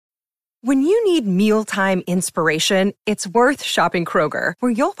When you need mealtime inspiration, it's worth shopping Kroger,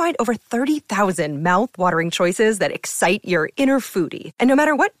 where you'll find over 30,000 mouth-watering choices that excite your inner foodie. And no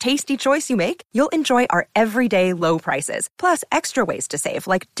matter what tasty choice you make, you'll enjoy our everyday low prices, plus extra ways to save,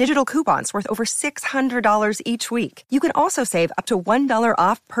 like digital coupons worth over $600 each week. You can also save up to $1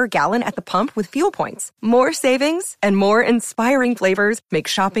 off per gallon at the pump with fuel points. More savings and more inspiring flavors make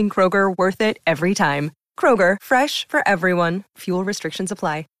shopping Kroger worth it every time. Kroger, fresh for everyone. Fuel restrictions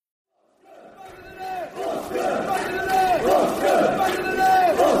apply.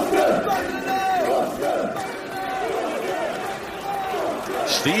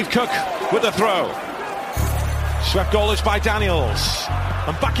 Steve Cook with the throw. Swept goalless by Daniels.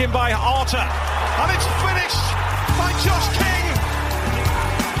 And back in by Arter. And it's finished by Josh King.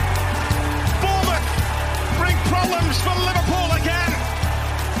 Bournemouth bring problems for Liverpool again.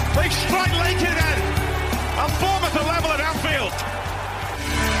 They strike Lakin again. And Bournemouth are level at Anfield.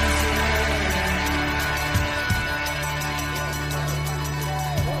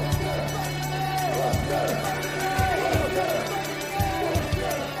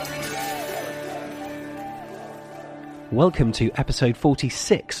 Welcome to episode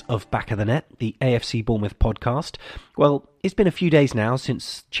 46 of Back of the Net, the AFC Bournemouth podcast. Well, it's been a few days now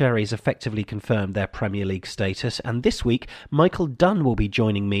since Cherries effectively confirmed their Premier League status, and this week Michael Dunn will be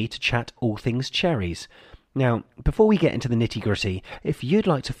joining me to chat all things Cherries. Now, before we get into the nitty-gritty, if you'd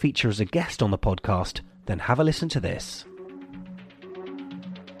like to feature as a guest on the podcast, then have a listen to this.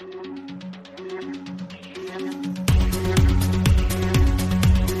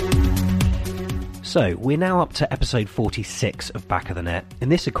 So, we're now up to episode 46 of Back of the Net,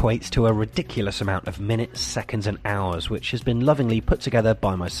 and this equates to a ridiculous amount of minutes, seconds and hours, which has been lovingly put together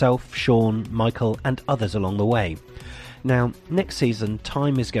by myself, Sean, Michael and others along the way. Now, next season,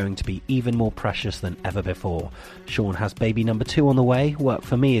 time is going to be even more precious than ever before. Sean has baby number 2 on the way, work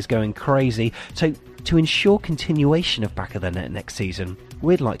for me is going crazy, so to ensure continuation of Back of the Net next season,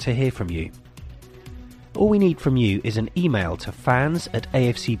 we'd like to hear from you. All we need from you is an email to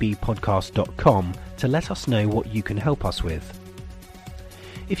fans@afcbpodcast.com to let us know what you can help us with.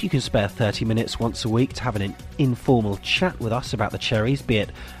 If you can spare 30 minutes once a week to have an informal chat with us about the Cherries, be it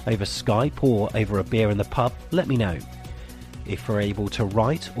over Skype or over a beer in the pub, let me know. If we're able to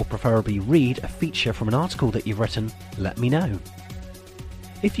write or preferably read a feature from an article that you've written, let me know.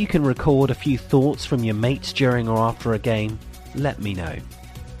 If you can record a few thoughts from your mates during or after a game, let me know.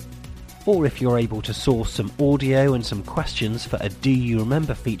 Or if you're able to source some audio and some questions for a Do You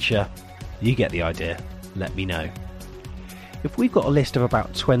Remember feature, you get the idea, let me know. If we've got a list of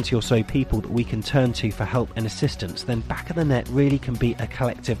about 20 or so people that we can turn to for help and assistance, then Back of the Net really can be a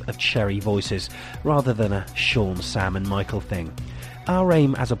collective of cherry voices, rather than a Sean, Sam and Michael thing. Our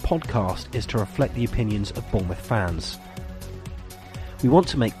aim as a podcast is to reflect the opinions of Bournemouth fans. We want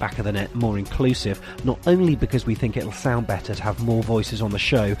to make Back of the Net more inclusive, not only because we think it'll sound better to have more voices on the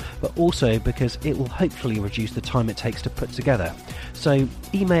show, but also because it will hopefully reduce the time it takes to put together. So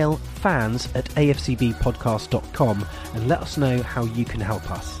email fans@afcbpodcast.com and let us know how you can help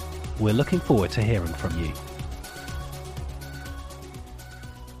us. We're looking forward to hearing from you.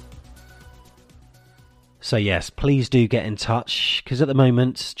 So yes, please do get in touch, because at the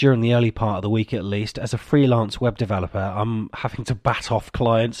moment, during the early part of the week at least, as a freelance web developer, I'm having to bat off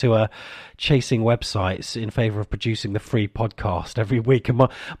clients who are chasing websites in favour of producing the free podcast every week. And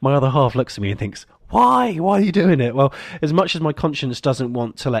my other half looks at me and thinks, why? Why are you doing it? Well, as much as my conscience doesn't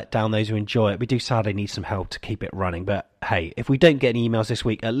want to let down those who enjoy it, we do sadly need some help to keep it running. But hey, if we don't get any emails this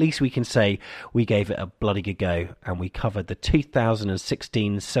week, at least we can say we gave it a bloody good go, and we covered the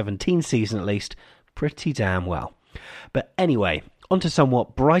 2016-17 season at least pretty damn well. But anyway, on to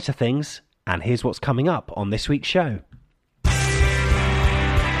somewhat brighter things, and here's what's coming up on this week's show.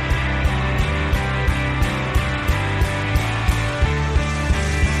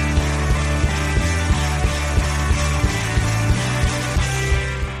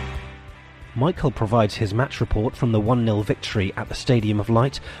 Michael provides his match report from the 1-0 victory at the Stadium of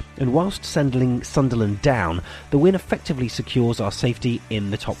Light, and whilst sending Sunderland down, the win effectively secures our safety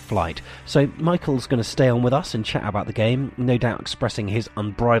in the top flight. So Michael's going to stay on with us and chat about the game, no doubt expressing his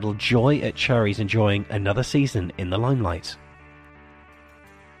unbridled joy at Cherries enjoying another season in the limelight.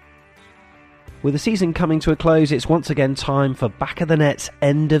 With the season coming to a close, it's once again time for Back of the Net's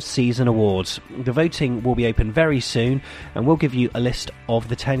End of Season Awards. The voting will be open very soon, and we'll give you a list of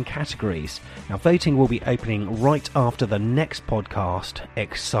the 10 categories. Now, voting will be opening right after the next podcast.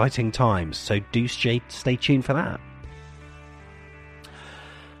 Exciting times, so do stay tuned for that.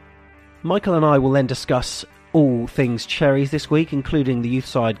 Michael and I will then discuss all things Cherries this week, including the youth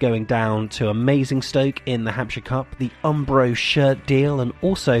side going down to amazing Stoke in the Hampshire Cup, the Umbro shirt deal, and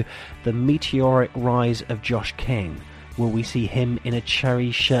also the meteoric rise of Josh King. Will we see him in a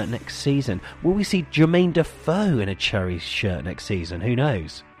Cherries shirt next season? Will we see Jermaine Defoe in a Cherries shirt next season? Who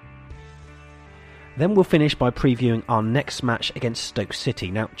knows? Then we'll finish by previewing our next match against Stoke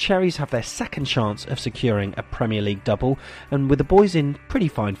City. Now, Cherries have their second chance of securing a Premier League double, and with the boys in pretty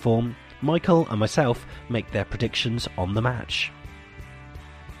fine form, Michael and myself make their predictions on the match.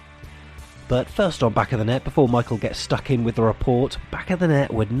 But first on Back of the Net, before Michael gets stuck in with the report, Back of the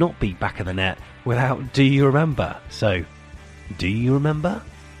Net would not be Back of the Net without Do You Remember? So, do you remember?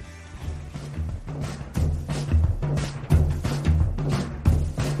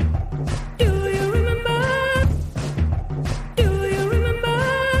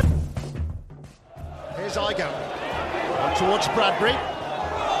 Towards Bradbury.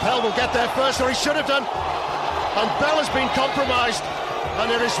 Pell will get there first, or he should have done. And Bell has been compromised.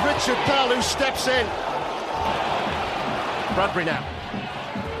 And it is Richard Pell who steps in. Bradbury now.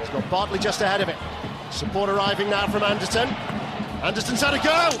 He's got Bartley just ahead of it. Support arriving now from Anderton. Anderton's had a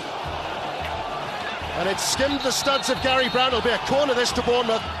go. And it's skimmed the studs of Gary Brown. It'll be a corner this to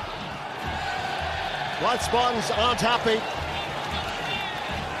Bournemouth. White Spartans aren't happy.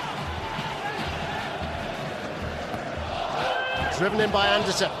 Driven in by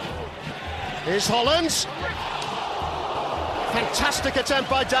Anderson. Here's Hollands. Fantastic attempt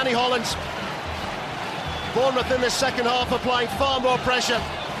by Danny Hollands. Bournemouth in the second half applying far more pressure.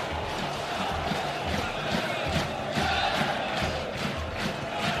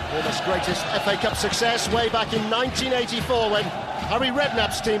 Bournemouth's greatest FA Cup success way back in 1984 when Harry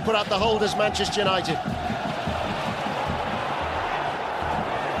Redknapp's team put out the holders Manchester United.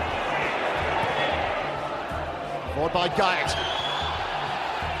 Forward by Guyatt.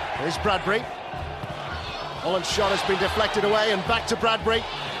 Here's Bradbury. Holland's shot has been deflected away and back to Bradbury.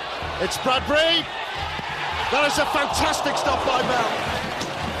 It's Bradbury. That is a fantastic stop by Bell.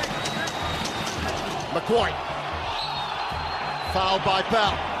 McCoy. Foul by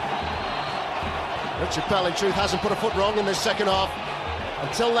Bell. Richard Pell, in truth, hasn't put a foot wrong in this second half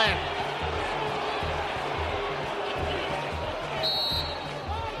until then.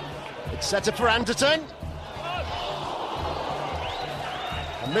 It's set up for Anderton.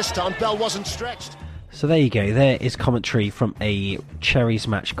 And this time Bell wasn't stretched. So there you go, there is commentary from a Cherries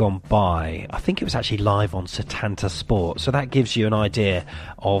match gone by. I think it was actually live on Setanta Sport, so that gives you an idea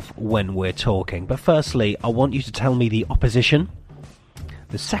of when we're talking. But firstly, I want you to tell me the opposition.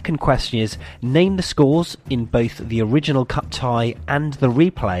 The second question is, name the scores in both the original cup tie and the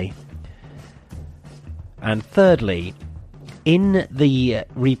replay. And thirdly, in the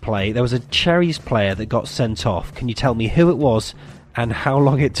replay, there was a Cherries player that got sent off. Can you tell me who it was and how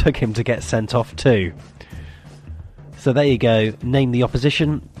long it took him to get sent off too? So there you go, name the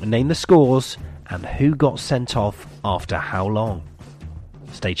opposition, name the scores, and who got sent off after how long.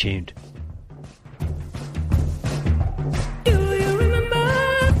 Stay tuned.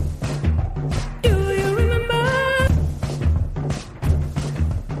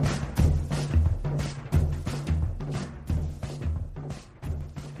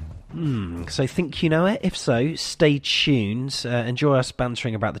 So think you know it? If so, stay tuned, enjoy us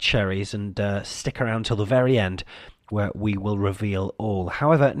bantering about the Cherries, and stick around till the very end where we will reveal all.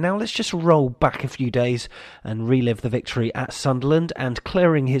 However, now let's just roll back a few days and relive the victory at Sunderland, and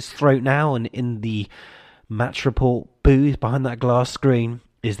clearing his throat now and in the match report booth behind that glass screen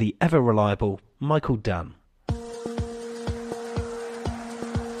is the ever reliable Michael Dunn.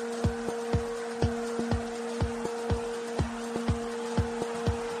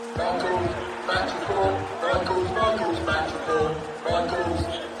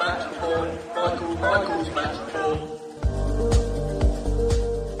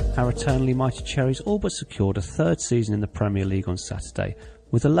 Our eternally mighty Cherries all but secured a third season in the Premier League on Saturday,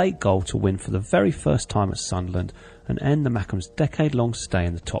 with a late goal to win for the very first time at Sunderland and end the Mackems' decade-long stay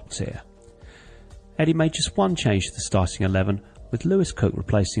in the top tier. Eddie made just one change to the starting 11, with Lewis Cook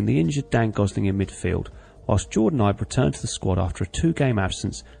replacing the injured Dan Gosling in midfield, whilst Jordan Ibe returned to the squad after a 2-game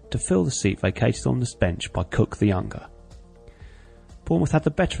absence to fill the seat vacated on the bench by Cook the younger. Bournemouth had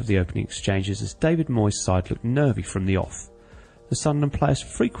the better of the opening exchanges as David Moyes' side looked nervy from the off. The Sunderland players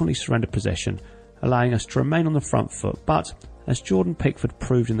frequently surrendered possession, allowing us to remain on the front foot, but, as Jordan Pickford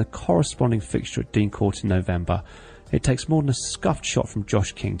proved in the corresponding fixture at Dean Court in November, it takes more than a scuffed shot from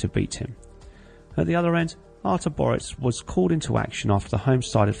Josh King to beat him. At the other end, Artur Boruc was called into action after the home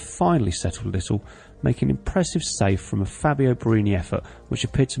side had finally settled a little, making an impressive save from a Fabio Borini effort which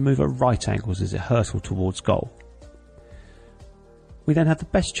appeared to move at right angles as it hurtled towards goal. We then had the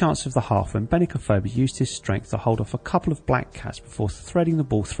best chance of the half when Benik Afobe used his strength to hold off a couple of Black Cats before threading the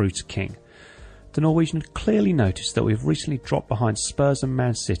ball through to King. The Norwegian had clearly noticed that we have recently dropped behind Spurs and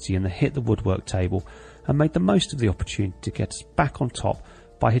Man City in the hit the woodwork table and made the most of the opportunity to get us back on top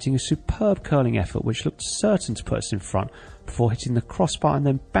by hitting a superb curling effort which looked certain to put us in front before hitting the crossbar and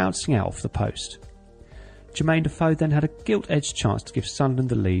then bouncing out off the post. Jermaine Defoe then had a gilt-edged chance to give Sunderland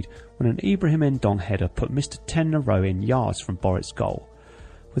the lead when an Ibrahim Ndong header put Mr 10 in a row in yards from Borrett's goal.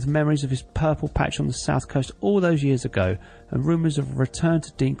 With memories of his purple patch on the south coast all those years ago and rumours of a return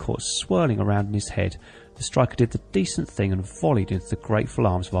to Dean Court swirling around in his head, the striker did the decent thing and volleyed into the grateful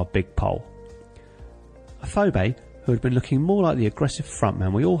arms of our big pole. Afobe, who had been looking more like the aggressive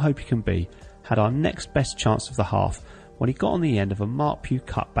frontman we all hope he can be, had our next best chance of the half when he got on the end of a Mark Pugh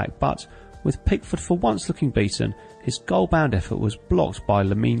cutback, but with Pickford for once looking beaten, his goal-bound effort was blocked by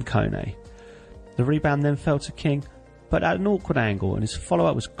Lamine Kone. The rebound then fell to King, but at an awkward angle, and his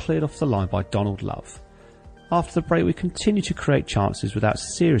follow-up was cleared off the line by Donald Love. After the break, we continued to create chances without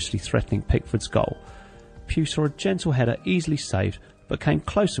seriously threatening Pickford's goal. Pugh saw a gentle header easily saved, but came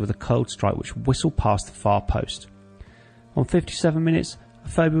closer with a cold strike which whistled past the far post. On 57 minutes,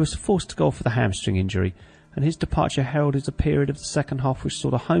 Afobe was forced to go off with a hamstring injury, and his departure heralded a period of the second half which saw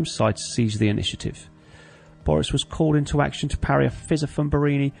the home side seize the initiative. Boris was called into action to parry a fizzer from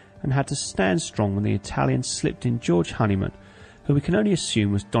Barini and had to stand strong when the Italian slipped in George Honeyman, who we can only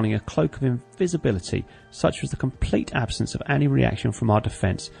assume was donning a cloak of invisibility, such was the complete absence of any reaction from our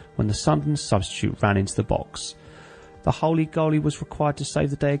defence when the Sunderland substitute ran into the box. The holy goalie was required to save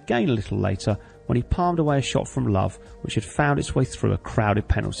the day again a little later when he palmed away a shot from Love which had found its way through a crowded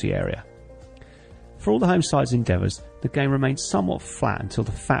penalty area. For all the home side's endeavours, the game remained somewhat flat until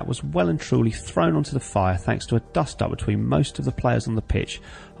the fat was well and truly thrown onto the fire thanks to a dust-up between most of the players on the pitch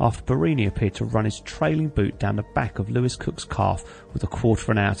after Barini appeared to run his trailing boot down the back of Lewis Cook's calf with a quarter of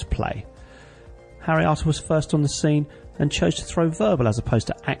an hour to play. Harry Arter was first on the scene and chose to throw verbal as opposed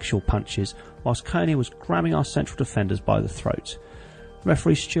to actual punches, whilst Kone was grabbing our central defenders by the throat.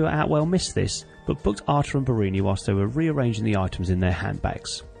 Referee Stuart Atwell missed this, but booked Arter and Barini whilst they were rearranging the items in their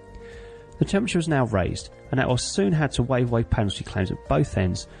handbags. The temperature was now raised, and Atwell soon had to wave away penalty claims at both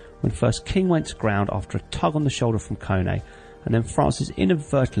ends when first King went to ground after a tug on the shoulder from Kone, and then Francis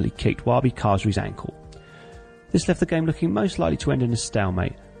inadvertently kicked Wabi Khazri's ankle. This left the game looking most likely to end in a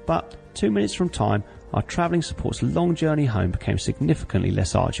stalemate, but 2 minutes from time, our travelling support's long journey home became significantly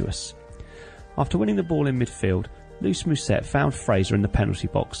less arduous. After winning the ball in midfield, Luce Mousset found Fraser in the penalty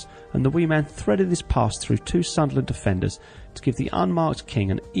box, and the wee man threaded this pass through two Sunderland defenders to give the unmarked King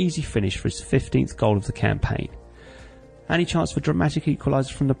an easy finish for his 15th goal of the campaign. Any chance for dramatic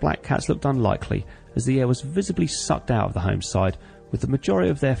equaliser from the Black Cats looked unlikely, as the air was visibly sucked out of the home side, with the majority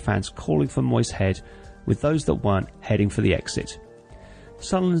of their fans calling for Moyes' head, with those that weren't heading for the exit.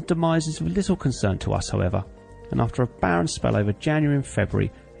 Sunderland's demise is of little concern to us, however, and after a barren spell over January and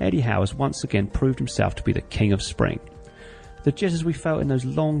February, Eddie Howe has once again proved himself to be the king of spring. The jitters we felt in those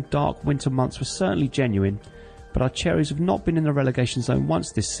long, dark winter months were certainly genuine, but our Cherries have not been in the relegation zone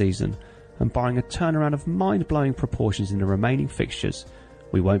once this season, and barring a turnaround of mind-blowing proportions in the remaining fixtures,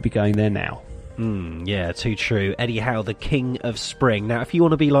 we won't be going there now. Yeah, too true. Eddie Howe, the king of spring. Now, if you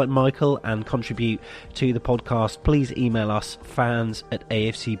want to be like Michael and contribute to the podcast, please email us,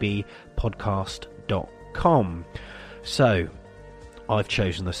 fans@afcbpodcast.com. So, I've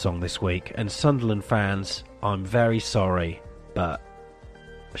chosen the song this week, and Sunderland fans, I'm very sorry, but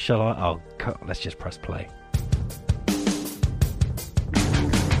shall I? Let's just press play.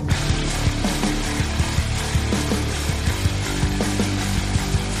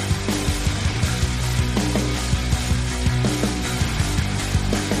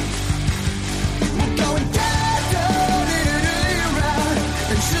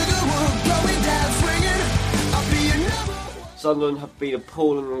 Sunderland have been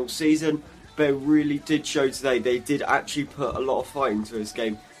appalling all season, but it really did show today. They did actually put a lot of fight into this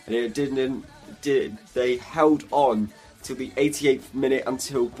game, and they held on till the 88th minute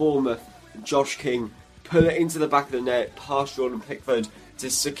until Bournemouth, Josh King, put it into the back of the net past Jordan Pickford to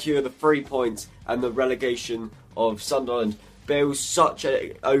secure the 3 points and the relegation of Sunderland. But it was such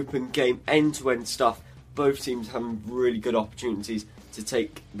an open game, end-to-end stuff. Both teams having really good opportunities to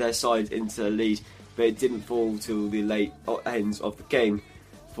take their side into the lead. But it didn't fall till the late ends of the game,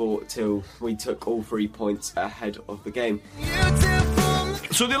 till we took all 3 points ahead of the game.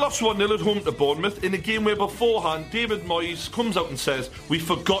 So they lost 1-0 at home to Bournemouth in a game where beforehand David Moyes comes out and says, we've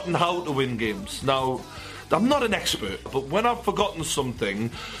forgotten how to win games. Now, I'm not an expert, but when I've forgotten something,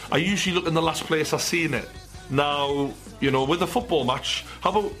 I usually look in the last place I've seen it. Now, with a football match, how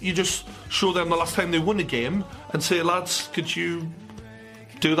about you just show them the last time they won a game and say, lads, could you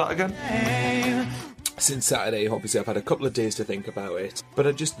do that again? Since Saturday, obviously, I've had a couple of days to think about it.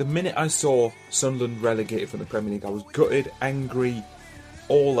 But the minute I saw Sunderland relegated from the Premier League, I was gutted, angry,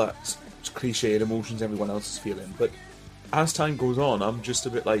 all that cliched emotions everyone else is feeling. But as time goes on, I'm just a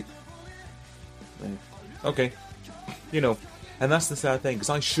bit like, okay, and that's the sad thing,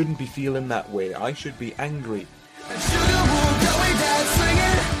 because I shouldn't be feeling that way. I should be angry.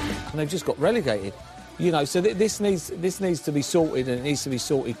 And they've just got relegated, So this needs to be sorted, and it needs to be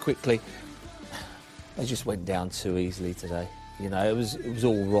sorted quickly. They just went down too easily today. It was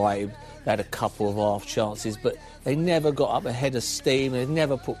all right. They had a couple of half chances, but they never got up ahead of steam. They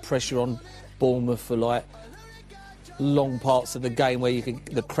never put pressure on Bournemouth for long parts of the game where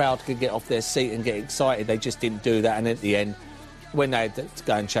the crowd could get off their seat and get excited. They just didn't do that, and at the end, when they had to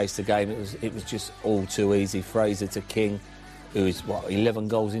go and chase the game, it was just all too easy. Fraser to King, who is 11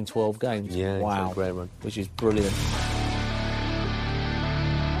 goals in 12 games. Yeah, wow, it's a great run, which is brilliant.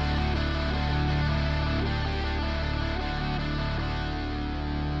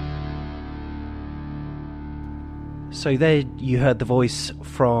 So there you heard the voice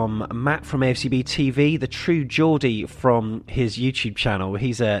from Matt from AFCB TV, the true Geordie from his YouTube channel.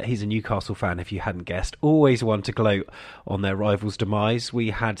 He's a Newcastle fan, if you hadn't guessed. Always one to gloat on their rivals' demise. We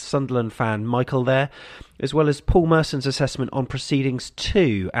had Sunderland fan Michael there, as well as Paul Merson's assessment on proceedings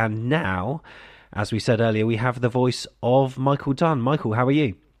too. And now, as we said earlier, we have the voice of Michael Dunn. Michael, how are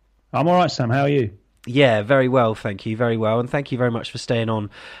you? I'm all right, Sam. How are you? Yeah, very well, thank you, very well. And thank you very much for staying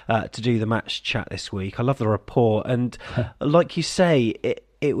on to do the match chat this week. I love the report. And like you say,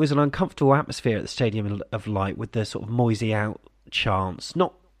 it was an uncomfortable atmosphere at the Stadium of Light with the sort of Moisey out chants.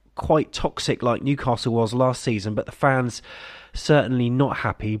 Not quite toxic like Newcastle was last season, but the fans certainly not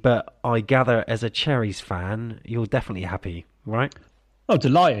happy. But I gather as a Cherries fan, you're definitely happy, right? Oh,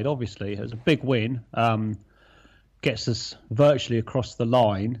 delighted, obviously. It was a big win. Gets us virtually across the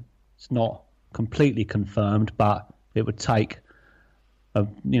line. It's not completely confirmed, but it would take a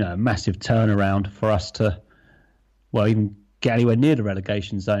massive turnaround for us to even get anywhere near the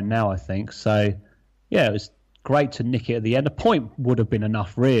relegation zone now, I think. So yeah, it was great to nick it at the end. A point would have been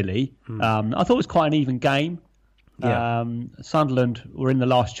enough, really. I thought it was quite an even game. Yeah. Sunderland were in the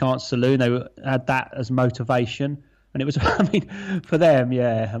last chance saloon. They had that as motivation. And it was, for them,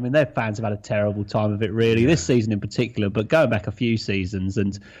 their fans have had a terrible time of it, really, this season in particular, but going back a few seasons.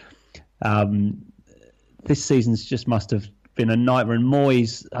 And this season's just must have been a nightmare. And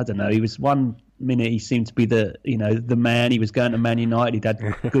Moyes, I don't know, he was one minute he seemed to be the man. He was going to Man United. He'd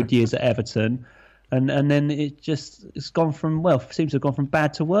had good years at Everton. And then it's gone from, seems to have gone from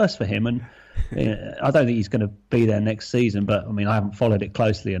bad to worse for him. And I don't think he's going to be there next season, but I haven't followed it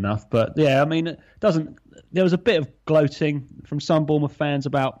closely enough. But yeah, there was a bit of gloating from some Bournemouth fans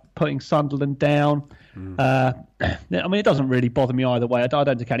about putting Sunderland down. It doesn't really bother me either way. I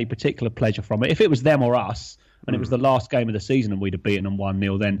don't take any particular pleasure from it. If it was them or us, and it was the last game of the season and we'd have beaten them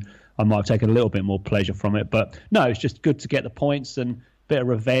 1-0, then I might have taken a little bit more pleasure from it. But no, it's just good to get the points and a bit of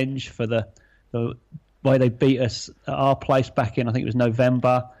revenge for the way they beat us at our place back in, I think it was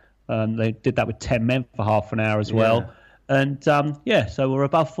November. They did that with 10 men for half an hour as well. And so we're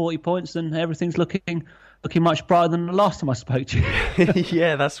above 40 points and everything's looking much brighter than the last time I spoke to you.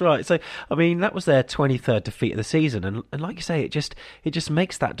 Yeah, that's right. So, that was their 23rd defeat of the season. And like you say, it just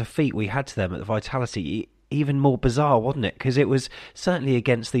makes that defeat we had to them at the Vitality even more bizarre, wasn't it? Because it was certainly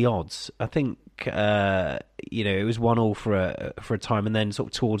against the odds. I think, it was 1-1 for a time. And then sort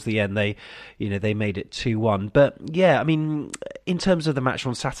of towards the end, they made it 2-1. But yeah, in terms of the match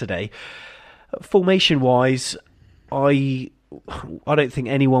on Saturday, formation-wise, I don't think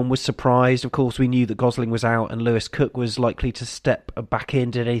anyone was surprised. Of course, we knew that Gosling was out and Lewis Cook was likely to step back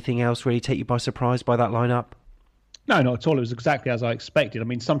in. Did anything else really take you by surprise by that lineup? No, not at all. It was exactly as I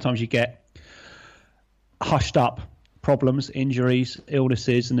expected. Sometimes you get hushed up problems, injuries,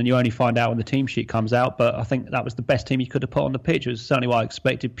 illnesses, and then you only find out when the team sheet comes out. But I think that was the best team you could have put on the pitch. It was certainly what I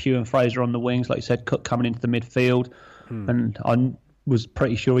expected. Pugh and Fraser on the wings, like you said, Cook coming into the midfield. And I was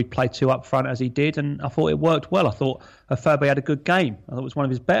pretty sure he'd play two up front as he did, and I thought it worked well. I thought Afobe had a good game. I thought it was one of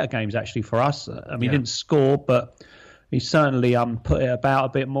his better games actually for us. He didn't score, but he certainly put it about a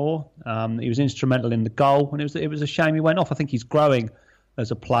bit more. He was instrumental in the goal, and it was a shame he went off. I think he's growing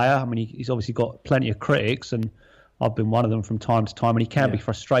as a player. He's obviously got plenty of critics, and I've been one of them from time to time, and he can be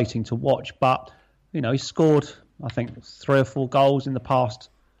frustrating to watch. But he scored, I think, 3 or 4 goals in the past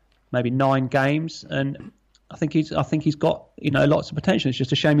maybe 9 games, and I think he's got lots of potential. It's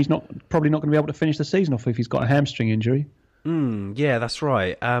just a shame he's probably not going to be able to finish the season off if he's got a hamstring injury. Yeah, that's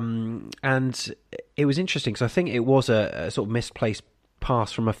right. And it was interesting because I think it was a sort of misplaced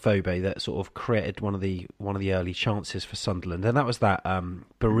pass from Afobe that sort of created one of the early chances for Sunderland, and that was that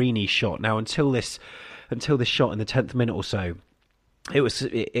Barini shot. Now, until this shot in the 10th minute or so, it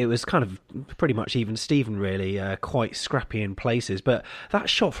was kind of pretty much even Steven, really, quite scrappy in places. But that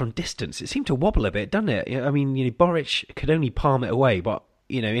shot from distance, it seemed to wobble a bit, doesn't it? I mean, Boric could only palm it away, but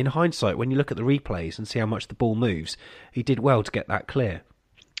in hindsight, when you look at the replays and see how much the ball moves, he did well to get that clear.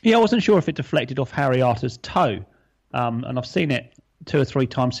 Yeah, I wasn't sure if it deflected off Harry Arter's toe, and I've seen it 2 or 3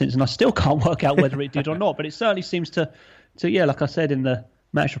 times since, and I still can't work out whether it did or not. But it certainly seems to like I said in the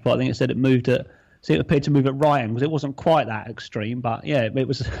match report, I think it said it appeared to move at right angles. It wasn't quite that extreme, but yeah, it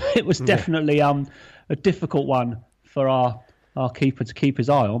was definitely a difficult one for our keeper to keep his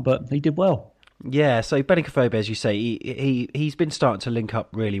eye on, but he did well. Yeah, so Benik Afobe, as you say, he's been starting to link up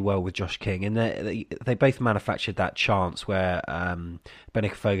really well with Josh King, and they both manufactured that chance where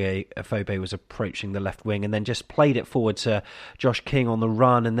Benik Afobe was approaching the left wing and then just played it forward to Josh King on the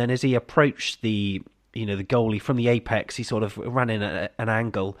run, and then as he approached the goalie from the apex, he sort of ran in at an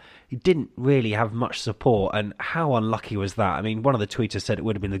angle. He didn't really have much support, and how unlucky was that? I mean, one of the tweeters said it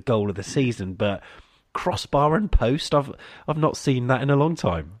would have been the goal of the season, but crossbar and post, I've not seen that in a long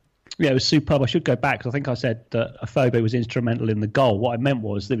time. Yeah, it was superb. I should go back, because I think I said that Afobe was instrumental in the goal. What I meant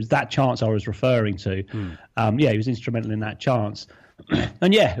was, there was that chance I was referring to. He was instrumental in that chance.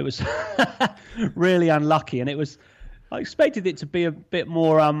 And yeah, it was really unlucky. And I expected it to be a bit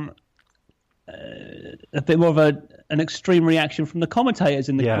more of an extreme reaction from the commentators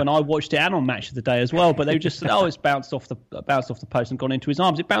when I watched it and on Match of the Day as well. But they just said, it's bounced off the post and gone into his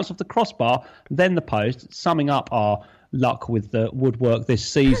arms. It bounced off the crossbar, then the post, summing up our luck with the woodwork this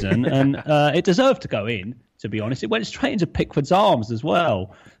season, and it deserved to go in, to be honest. It went straight into Pickford's arms as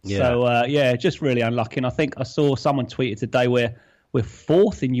well. So just really unlucky. And I think I saw someone tweeted today we're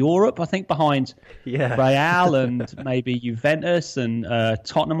 4th in Europe, I think, behind Real and maybe Juventus and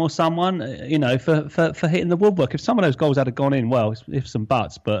Tottenham or someone, for hitting the woodwork. If some of those goals had gone in, well, ifs and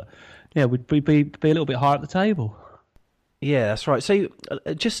buts, but yeah, we'd be a little bit higher at the table. Yeah, that's right. So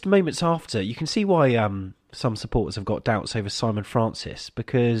just moments after, you can see why some supporters have got doubts over Simon Francis,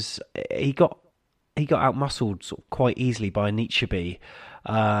 because he got out-muscled sort of quite easily by Nietzsche.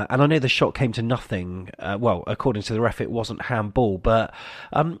 And I know the shot came to nothing. According to the ref, it wasn't handball. But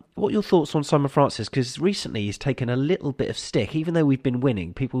what are your thoughts on Simon Francis? Because recently he's taken a little bit of stick. Even though we've been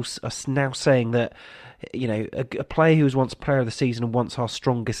winning, people are now saying that a player who was once player of the season and once our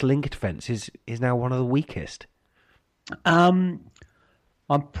strongest link defence is now one of the weakest. I'm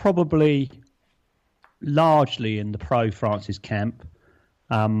probably largely in the pro-Francis camp.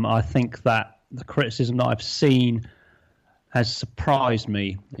 I think that the criticism that I've seen has surprised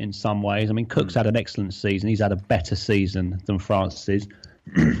me in some ways. I mean, Cook's had an excellent season. He's had a better season than Francis.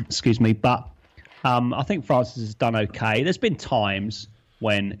 Excuse me. But I think Francis has done okay. There's been times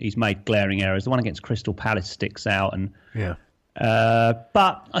when he's made glaring errors. The one against Crystal Palace sticks out.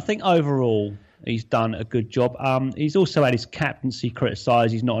 But I think overall he's done a good job. He's also had his captaincy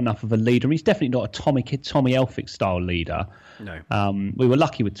criticised. He's not enough of a leader. And he's definitely not a Tommy Elphick style leader. No. We were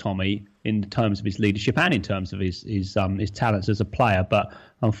lucky with Tommy in terms of his leadership and in terms of his talents as a player. But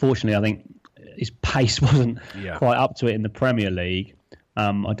unfortunately, I think his pace wasn't quite up to it in the Premier League.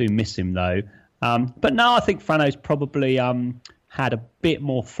 I do miss him though. But no, I think Frano's probably had a bit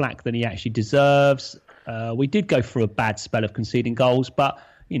more flack than he actually deserves. We did go through a bad spell of conceding goals, but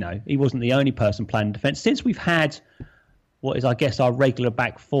he wasn't the only person playing in defence. Since we've had what is, I guess, our regular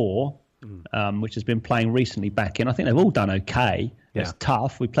back four, which has been playing recently back in, I think they've all done okay. Yeah. It's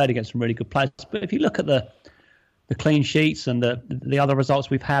tough. We played against some really good players. But if you look at the clean sheets and the other results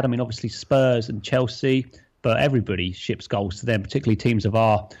we've had, I mean, obviously Spurs and Chelsea, but everybody ships goals to them, particularly teams of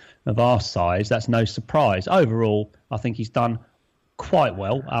our size. That's no surprise. Overall, I think he's done quite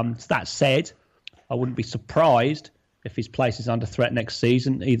well. That said, I wouldn't be surprised if his place is under threat next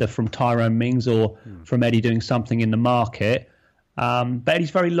season, either from Tyrone Mings or from Eddie doing something in the market. But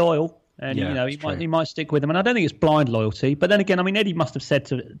Eddie's very loyal, and he might stick with him. And I don't think it's blind loyalty. But then again, I mean, Eddie must have said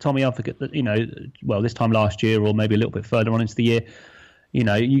to Tommy Elphick that this time last year or maybe a little bit further on into the year,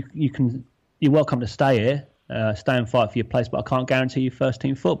 you're welcome to stay here, stay and fight for your place, but I can't guarantee you first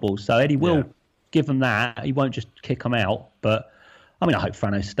team football. So Eddie will give them that. He won't just kick them out. But I mean, I hope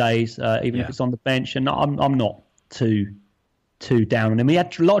Frano stays, even if it's on the bench. And I'm not too down on him. He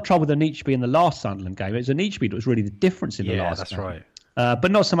had a lot of trouble with Anichebe in the last Sunderland game. It was Anichebe that was really the difference in the last that's game. Right.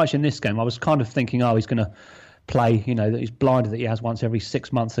 But not so much in this game. I was kind of thinking, he's going to play, that he's blinded that he has once every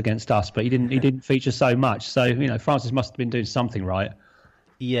 6 months against us, but he didn't feature so much. So, Francis must have been doing something right.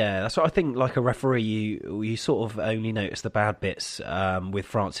 Yeah, that's what I think. Like a referee, you sort of only notice the bad bits with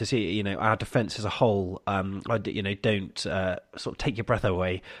Francis. Our defence as a whole, don't sort of take your breath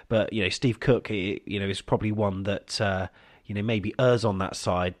away. But Steve Cook, is probably one that maybe errs on that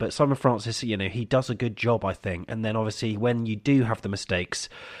side. But Simon Francis, he does a good job, I think. And then obviously when you do have the mistakes,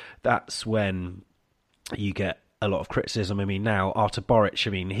 that's when you get a lot of criticism. I mean, now Artur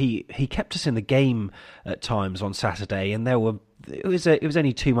Boruc, he kept us in the game at times on Saturday, and it was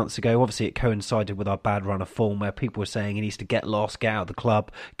only 2 months ago. Obviously, it coincided with our bad run of form where people were saying he needs to get lost, get out of the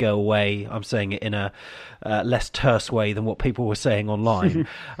club, go away. I'm saying it in a less terse way than what people were saying online.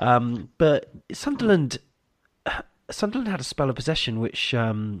 But Sunderland had a spell of possession, which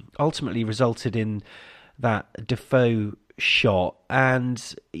ultimately resulted in that Defoe shot.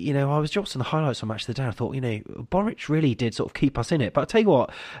 And I was watching the highlights on Match of the Day. I thought, Boruc really did sort of keep us in it. But I tell you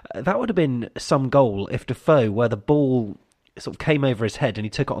what, that would have been some goal if Defoe, where the ball sort of came over his head and he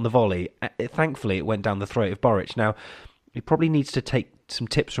took it on the volley. Thankfully, it went down the throat of Boruc. Now, he probably needs to take some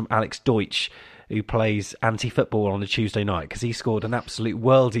tips from Alex Deutsch, who plays anti-football on a Tuesday night, because he scored an absolute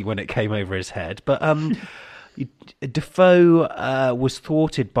worldie when it came over his head. But Defoe was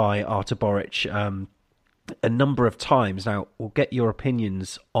thwarted by Artur Boruc a number of times. Now, we'll get your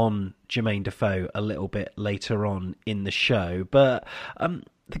opinions on Jermaine Defoe a little bit later on in the show, but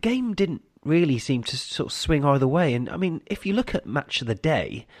the game didn't really seem to sort of swing either way. And I mean, if you look at Match of the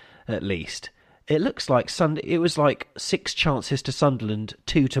Day, at least, it looks like it was like 6 chances to Sunderland,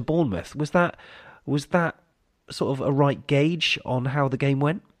 2 to Bournemouth. Was that sort of a right gauge on how the game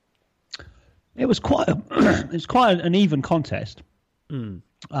went? It was quite an even contest. I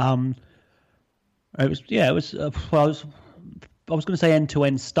was going to say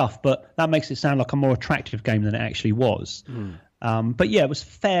end-to-end stuff, but that makes it sound like a more attractive game than it actually was. But yeah, it was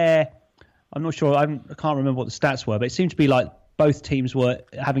fair. I'm not sure. I can't remember what the stats were, but it seemed to be like both teams were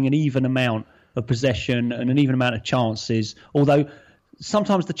having an even amount of possession and an even amount of chances, although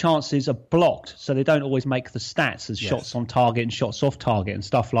sometimes the chances are blocked, so they don't always make the stats as shots on target and shots off target and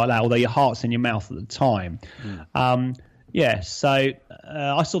stuff like that, although your heart's in your mouth at the time. So I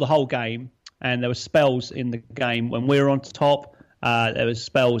saw the whole game, and there were spells in the game when we were on top. There was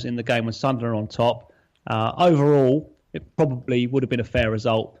spells in the game when Sunderland were on top. Overall, it probably would have been a fair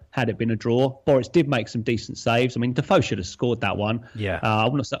result had it been a draw. Boruc did make some decent saves. I mean, Defoe should have scored that one.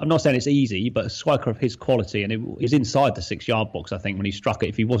 I'm not saying it's easy, but a striker of his quality, and it was inside the 6-yard box, I think, when he struck it.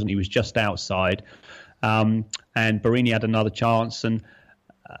 If he wasn't, he was just outside. And Barini had another chance and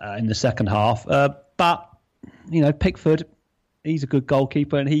in the second half. But, Pickford, he's a good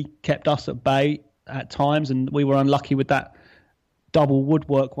goalkeeper, and he kept us at bay at times, and we were unlucky with that double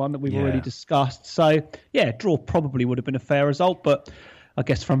Woodwork one that we've already discussed. So, draw probably would have been a fair result, but I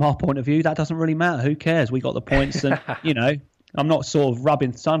guess from our point of view, that doesn't really matter. Who cares? We got the points, and, I'm not sort of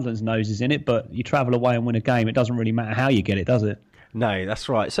rubbing Sunderland's noses in it, but you travel away and win a game. It doesn't really matter how you get it, does it? No, that's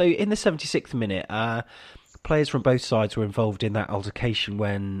right. So in the 76th minute, players from both sides were involved in that altercation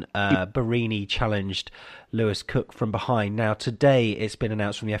when Barini challenged Lewis Cook from behind. Now, today it's been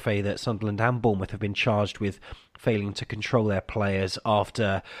announced from the FA that Sunderland and Bournemouth have been charged with failing to control their players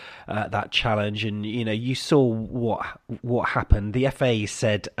after that challenge. And, you saw what happened. The FA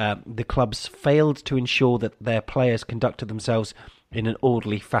said the clubs failed to ensure that their players conducted themselves in an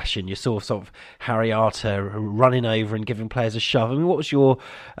orderly fashion. You saw sort of Harry Arter running over and giving players a shove. I mean, what was your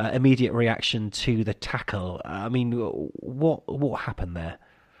immediate reaction to the tackle? I mean, what happened there?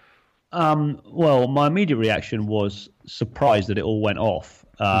 Well, my immediate reaction was surprised that it all went off.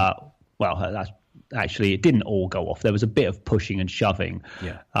 Actually, it didn't all go off. There was a bit of pushing and shoving.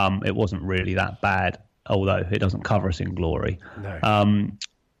 It wasn't really that bad, although it doesn't cover us in glory. No.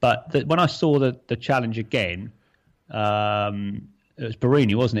 But when I saw the challenge again, it was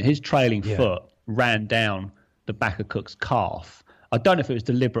Barini, wasn't it? His trailing foot ran down the back of Cook's calf. I don't know if it was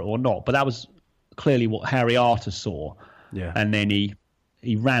deliberate or not, but that was clearly what Harry Arter saw. Yeah. And then he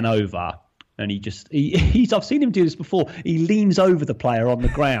ran over and he's I've seen him do this before. He leans over the player on the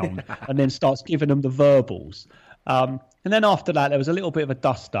ground and then starts giving them the verbals. And then after that, there was a little bit of a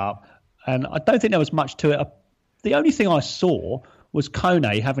dust up, and I don't think there was much to it. The only thing I saw was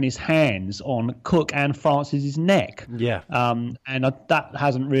Kone having his hands on Cook and Francis's neck. Yeah. That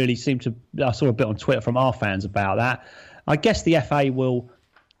hasn't really seemed to... I saw a bit on Twitter from our fans about that. I guess the FA will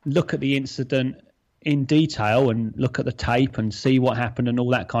look at the incident in detail and look at the tape and see what happened and all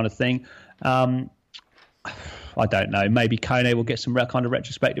that kind of thing. I don't know. Maybe Kone will get some kind of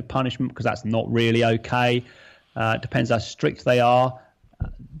retrospective punishment because that's not really okay. It depends how strict they are.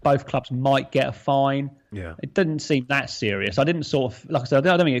 Both clubs might get a fine. Yeah, it didn't seem that serious. I didn't sort of, like I said,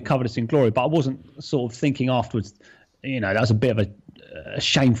 I don't think it covered us in glory, but I wasn't sort of thinking afterwards, that was a bit of a a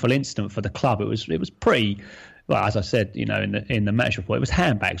shameful incident for the club. It was pretty. Well, as I said, in the match report, it was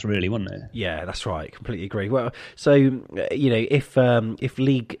handbags, really, wasn't it? Yeah, that's right. Completely agree. Well, so if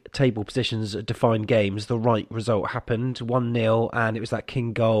league table positions define games, the right result happened, 1-0, and it was that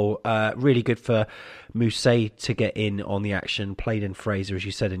King goal. Really good for Mousset to get in on the action. Played in Fraser, as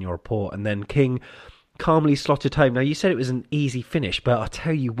you said in your report, and then King calmly slotted home. Now, you said it was an easy finish, but I'll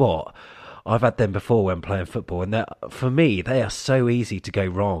tell you what. I've had them before when playing football, and for me, they are so easy to go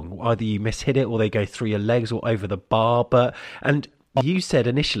wrong. Either you mishit it, or they go through your legs, or over the bar. And you said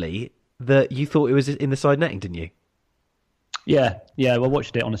initially that you thought it was in the side netting, didn't you? Yeah. I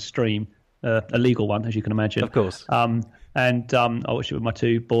watched it on a stream, a legal one, as you can imagine. Of course. I watched it with my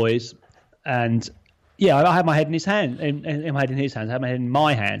two boys, and I had my head in his hand, in my head in his hands. I had my head in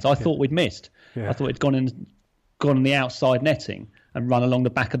my hands. I thought we'd missed. Yeah. I thought it'd gone in the outside netting and run along the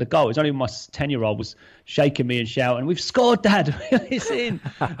back of the goal. It's only when my 10-year-old was shaking me and shouting, "We've scored, Dad! It's in!"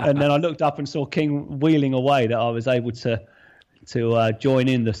 And then I looked up and saw King wheeling away, that I was able to join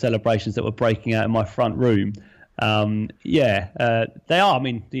in the celebrations that were breaking out in my front room. They are. I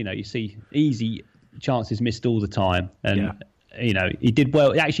mean, you see easy chances missed all the time. And, he did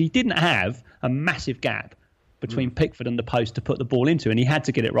well. Actually, he didn't have a massive gap between Pickford and the post to put the ball into, and he had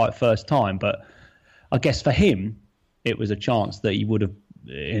to get it right first time. But I guess for him, it was a chance that he would have,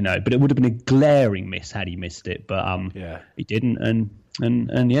 but it would have been a glaring miss had he missed it. But he didn't, and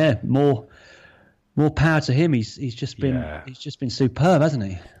more power to him. He's just been superb, hasn't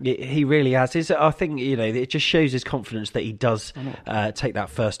he? He really has. I think it just shows his confidence that he does take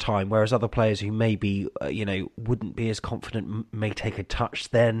that first time, whereas other players who maybe wouldn't be as confident may take a touch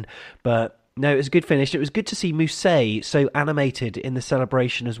then, but. No, it was a good finish. It was good to see Mousset so animated in the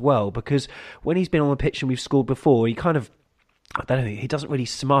celebration as well, because when he's been on the pitch and we've scored before, he kind of, I don't know, he doesn't really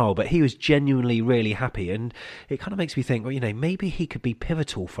smile, but he was genuinely really happy, and it kind of makes me think, well, maybe he could be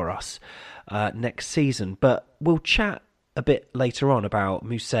pivotal for us next season. But we'll chat a bit later on about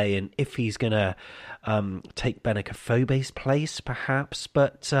Mousset and if he's going to take Benik Afobe's place, perhaps.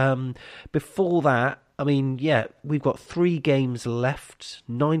 But before that, I mean, we've got 3 games left,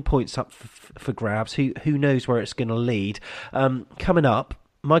 9 points up for grabs. Who knows where it's going to lead? Coming up,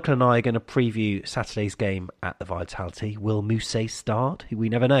 Michael and I are going to preview Saturday's game at the Vitality. Will Mousset start? We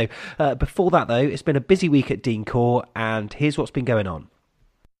never know. Before that, though, it's been a busy week at Dean Court, and here's what's been going on.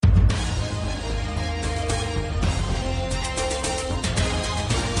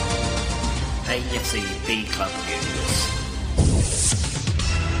 AFC B-Club News.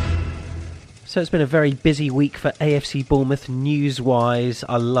 So it's been a very busy week for AFC Bournemouth news-wise.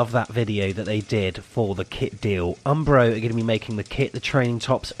 I love that video that they did for the kit deal. Umbro are going to be making the kit, the training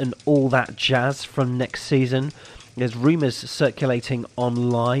tops and all that jazz from next season. There's rumours circulating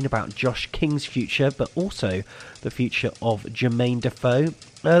online about Josh King's future, but also the future of Jermaine Defoe.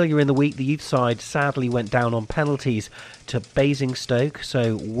 Earlier in the week, the youth side sadly went down on penalties to Basingstoke,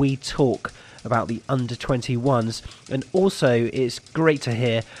 so we talk about the under-21s, and also it's great to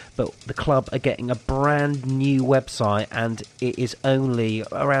hear but the club are getting a brand new website, and it is only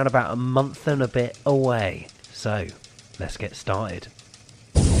around about a month and a bit away, so let's get started.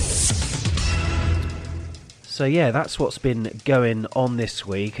 So that's what's been going on this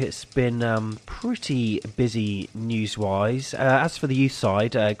week. It's been pretty busy news-wise. As for the youth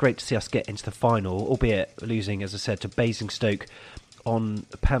side, great to see us get into the final, albeit losing, as I said, to Basingstoke on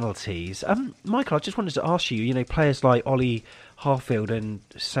penalties. Michael, I just wanted to ask you, players like Ollie Harfield and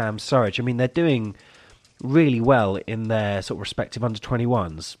Sam Surridge, I mean, they're doing really well in their sort of respective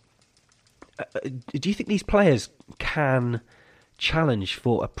under-21s. Do you think these players can challenge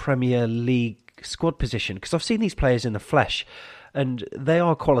for a Premier League squad position? Because I've seen these players in the flesh, and they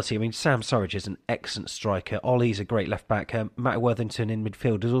are quality. I mean, Sam Surridge is an excellent striker. Ollie's a great left-back. Matt Worthington in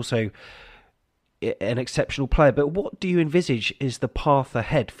midfield is also an exceptional player, but what do you envisage is the path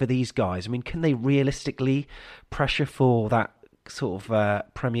ahead for these guys? I mean, can they realistically pressure for that sort of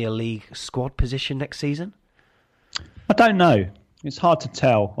Premier League squad position next season? I don't know. It's hard to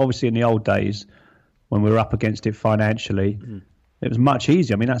tell. Obviously, in the old days, when we were up against it financially, it was much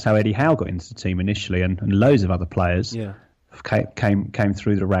easier. I mean, that's how Eddie Howe got into the team initially, and loads of other players came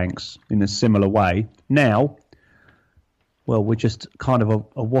through the ranks in a similar way. Now, well, we're just kind of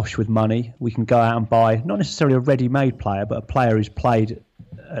awash with money. We can go out and buy, not necessarily a ready-made player, but a player who's played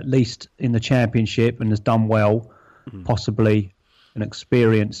at least in the Championship and has done well, possibly an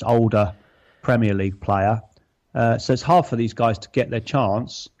experienced, older Premier League player. So it's hard for these guys to get their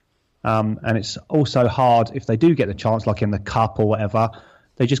chance. And it's also hard if they do get the chance, like in the Cup or whatever,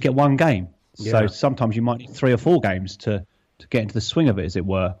 they just get one game. Yeah. So sometimes you might need 3 or 4 games to get into the swing of it, as it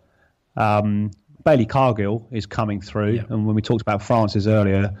were. Bailey Cargill is coming through, and when we talked about Francis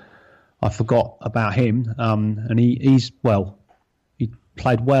earlier, I forgot about him. And he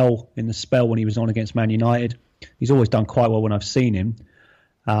played well in the spell when he was on against Man United. He's always done quite well when I've seen him.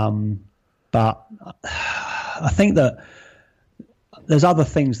 But I think that there's other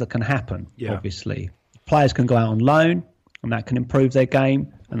things that can happen, obviously. Players can go out on loan, and that can improve their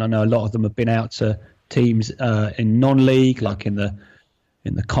game. And I know a lot of them have been out to teams in non-league, like in the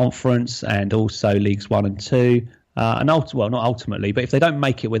conference and also Leagues 1 and 2. Not ultimately, but if they don't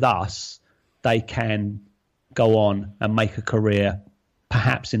make it with us, they can go on and make a career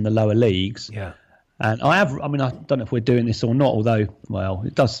perhaps in the lower leagues. Yeah. And I don't know if we're doing this or not, although, well,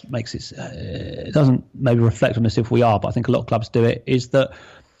 it doesn't maybe reflect on us if we are, but I think a lot of clubs do it, is that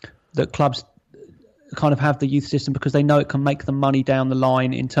clubs kind of have the youth system because they know it can make them money down the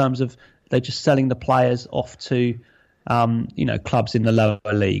line in terms of they're just selling the players off to, clubs in the lower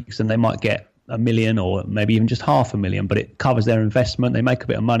leagues, and they might get $1 million or maybe even just $500,000, but it covers their investment. They make a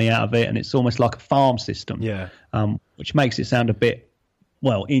bit of money out of it, and it's almost like a farm system, which makes it sound a bit,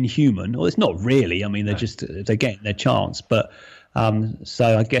 inhuman. Well, it's not really. I mean, they're getting their chance, but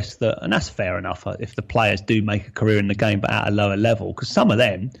so I guess and that's fair enough if the players do make a career in the game, but at a lower level, because some of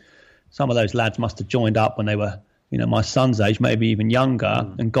those lads must have joined up when they were, my son's age, maybe even younger,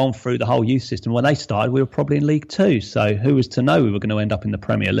 and gone through the whole youth system. When they started, we were probably in League 2, so who was to know we were going to end up in the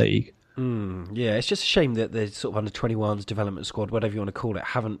Premier League? Yeah, it's just a shame that the sort of under-21s development squad, whatever you want to call it,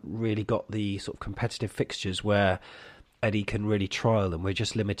 haven't really got the sort of competitive fixtures where Eddie can really trial them. We're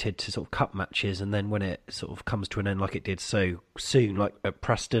just limited to sort of cup matches, and then when it sort of comes to an end like it did so soon, like at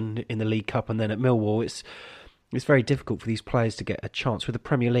Preston in the League Cup and then at Millwall, it's very difficult for these players to get a chance with the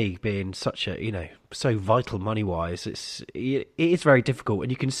Premier League being such a, so vital money-wise. It is very difficult,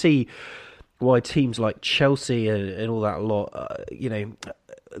 and you can see why teams like Chelsea and all that lot,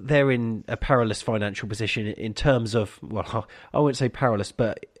 they're in a perilous financial position in terms of, well, I wouldn't say perilous,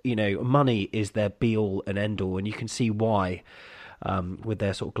 but, money is their be-all and end-all, and you can see why, with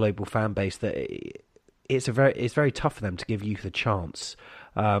their sort of global fan base, that it's very tough for them to give youth a chance.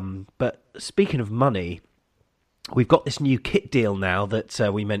 But speaking of money, we've got this new kit deal now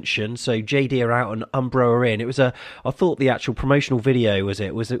that we mentioned. So JD are out and Umbro are in. I thought the actual promotional video was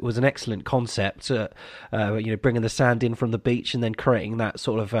an excellent concept. Bringing the sand in from the beach and then creating that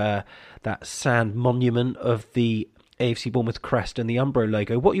sort of that sand monument of the AFC Bournemouth crest and the Umbro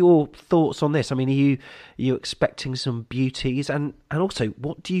logo. What are your thoughts on this? I mean, are you expecting some beauties? And also,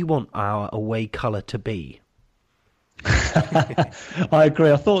 what do you want our away colour to be? I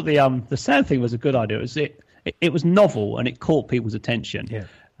agree. I thought the sand thing was a good idea. It was novel and it caught people's attention.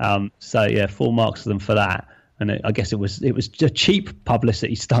 Yeah. Full marks to them for that. And I guess it was a cheap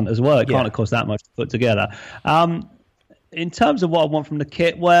publicity stunt as well. It can't have cost that much to put together. In terms of what I want from the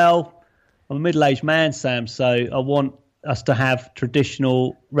kit, well, I'm a middle-aged man, Sam, so I want us to have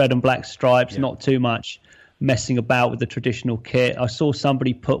traditional red and black stripes, not too much messing about with the traditional kit. I saw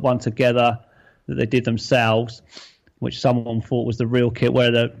somebody put one together that they did themselves, which someone thought was the real kit, where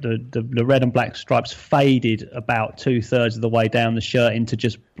the red and black stripes faded about 2/3 of the way down the shirt into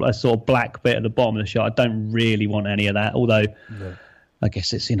just a sort of black bit at the bottom of the shirt. I don't really want any of that, although I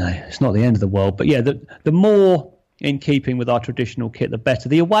guess it's not the end of the world. But yeah, the more in keeping with our traditional kit, the better.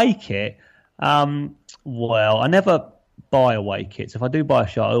 The away kit, I never buy away kits. If I do buy a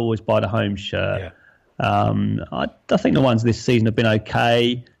shirt, I always buy the home shirt. I think the ones this season have been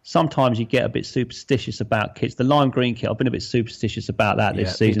okay. Sometimes you get a bit superstitious about kits. The lime green kit, I've been a bit superstitious about that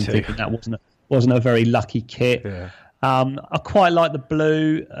this season, thinking that wasn't a very lucky kit. I quite like the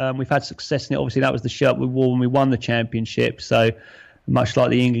blue. We've had success in it. Obviously, that was the shirt we wore when we won the championship. So much like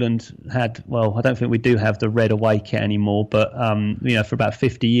the England had, I don't think we do have the red away kit anymore, but for about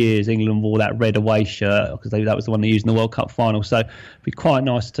 50 years, England wore that red away shirt because that was the one they used in the World Cup final. So it'd be quite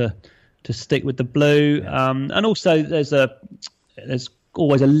nice to stick with the blue. And also there's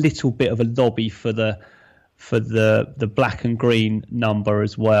always a little bit of a lobby for the black and green number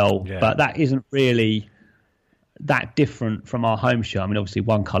as well, but that isn't really that different from our home shirt. I mean, obviously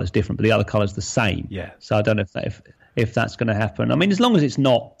one colour's different, but the other colour's the same. So I don't know if that's going to happen. I mean, as long as it's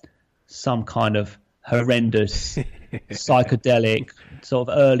not some kind of horrendous psychedelic sort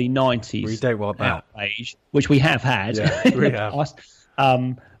of early 90s we don't want that outrage, which we have had in the past.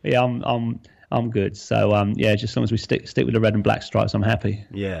 I'm good. So, just as long as we stick with the red and black stripes, I'm happy.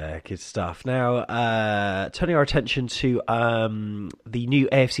 Yeah, good stuff. Now, turning our attention to the new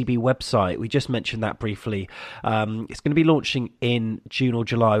AFCB website. We just mentioned that briefly. It's going to be launching in June or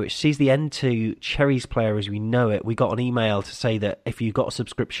July, which sees the end to Cherries Player as we know it. We got an email to say that if you got a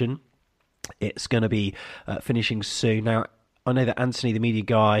subscription, it's going to be finishing soon. Now, I know that Anthony, the media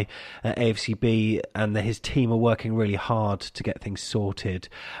guy at AFCB, and his team are working really hard to get things sorted.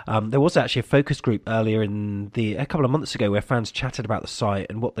 There was actually a focus group earlier a couple of months ago where fans chatted about the site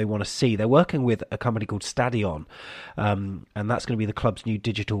and what they want to see. They're working with a company called Stadion, and that's going to be the club's new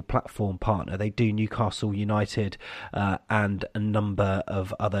digital platform partner. They do Newcastle United and a number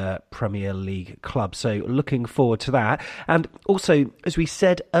of other Premier League clubs. So looking forward to that. And also, as we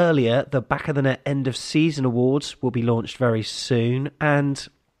said earlier, the Back of the Net End of Season Awards will be launched very soon, and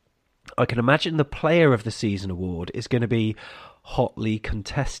I can imagine the Player of the Season award is going to be hotly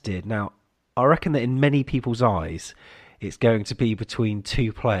contested. Now, I reckon that in many people's eyes it's going to be between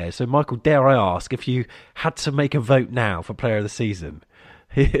two players. So Michael, dare I ask, if you had to make a vote now for Player of the Season,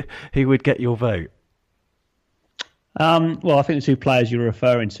 who would get your vote? Well, I think the two players you're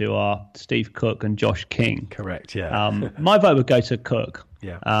referring to are Steve Cook and Josh King. Correct, yeah. My vote would go to Cook.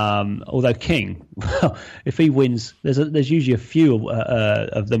 Yeah. Although King, well, if he wins, there's usually a few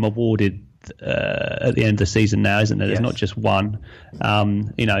of them awarded at the end of the season now, isn't there? There's not just one.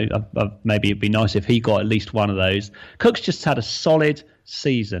 Maybe it'd be nice if he got at least one of those. Cook's just had a solid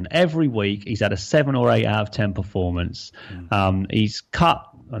season. Every week he's had a 7 or 8 out of 10 performance. He's cut,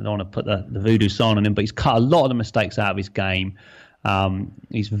 I don't want to put the voodoo sign on him, but he's cut a lot of the mistakes out of his game.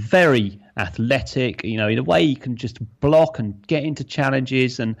 He's very athletic, in a way he can just block and get into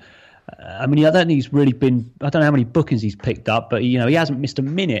challenges. And I don't think he's really I don't know how many bookings he's picked up, but he hasn't missed a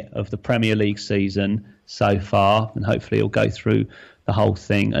minute of the Premier League season so far, and hopefully he'll go through the whole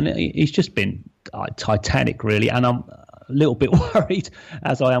thing. And he's just been titanic, really. And I'm a little bit worried,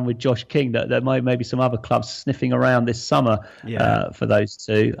 as I am with Josh King, that there may be some other clubs sniffing around this summer for those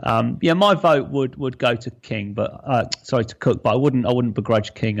two. My vote would go to King, to Cook, but I wouldn't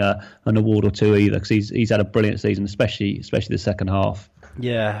begrudge King an award or two either, because he's had a brilliant season, especially the second half.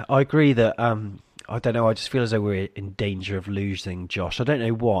 Yeah, I agree that I don't know, I just feel as though we're in danger of losing Josh. I don't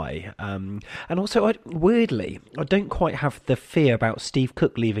know why. And also, weirdly, I don't quite have the fear about Steve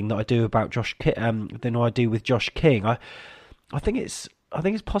Cook leaving that I do about than I do with Josh King. I think it's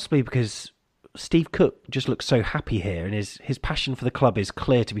possibly because Steve Cook just looks so happy here, and his passion for the club is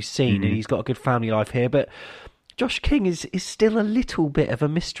clear to be seen, and he's got a good family life here. But Josh King is still a little bit of a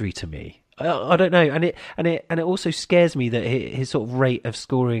mystery to me. I don't know, and it also scares me that his sort of rate of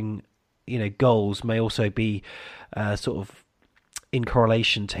scoring, goals may also be sort of in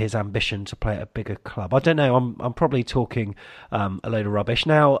correlation to his ambition to play at a bigger club. I don't know. I'm probably talking a load of rubbish.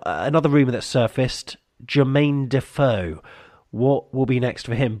 Now, another rumour that surfaced: Jermaine Defoe. What will be next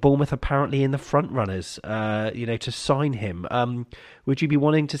for him? Bournemouth apparently in the front runners, to sign him. Would you be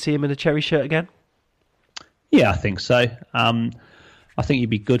wanting to see him in a Cherry shirt again? Yeah, I think so. I think he'd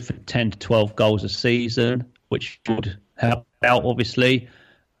be good for 10 to 12 goals a season, which would help out, obviously.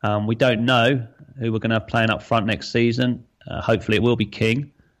 We don't know who we're going to have playing up front next season. Hopefully it will be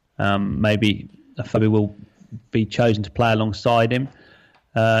King. Maybe Afobe will be chosen to play alongside him.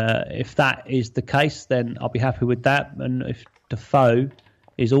 If that is the case, then I'll be happy with that. And if Defoe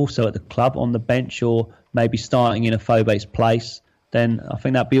is also at the club on the bench, or maybe starting in Afobe's place, then I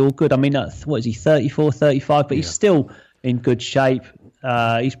think that'd be all good. What is he, 34, 35? But he's still in good shape.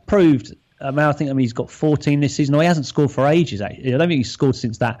 He's proved... he's got 14 this season. No, he hasn't scored for ages, actually. I don't think he's scored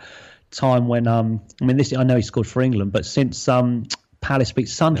since that time when... I know he scored for England, but since Palace beat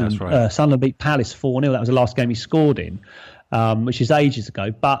Sunderland... That's right. Sunderland beat Palace 4-0. That was the last game he scored in, which is ages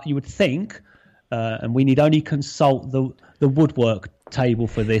ago. But you would think, and we need only consult the woodwork table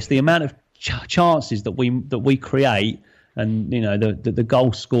for this, the amount of chances that we create, and the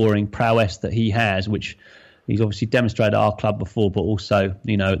goal scoring prowess that he has, which he's obviously demonstrated at our club before, but also at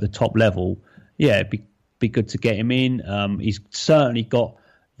the top level. Yeah, it'd be good to get him in. He's certainly got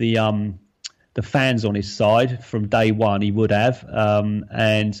the fans on his side from day one. He would have,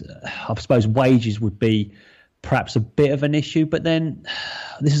 and I suppose wages would be perhaps a bit of an issue. But then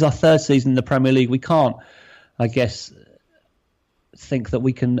this is our third season in the Premier League. We can't, I guess, think that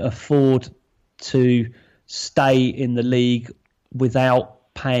we can afford to stay in the league without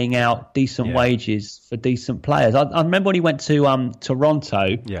paying out decent wages for decent players. I remember when he went to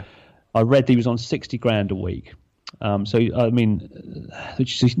Toronto. Yeah, I read he was on 60 grand a week. Which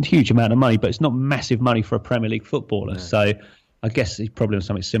is a huge amount of money, but it's not massive money for a Premier League footballer. No. So I guess he's probably on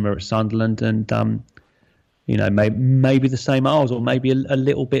something similar at Sunderland, and maybe the same at ours, or maybe a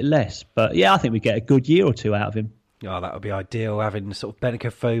little bit less. But yeah, I think we get a good year or two out of him. Oh, that would be ideal, having sort of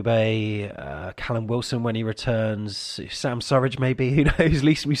Benica Fobe, Callum Wilson when he returns, Sam Surridge maybe, who knows,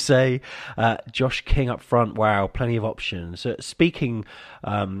 least we say. Josh King up front, wow, plenty of options. Speaking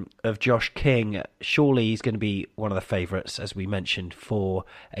of Josh King, surely he's going to be one of the favourites, as we mentioned, for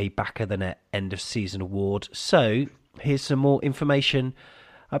a Back of the Net End of Season award. So, here's some more information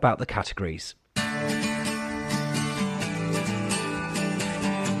about the categories.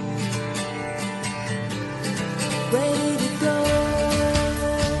 Ready to go.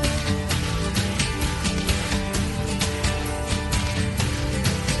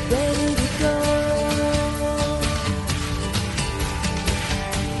 Ready to go.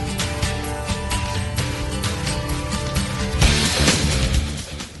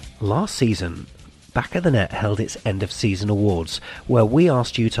 Last season, Back of the Net held its end of season awards, where we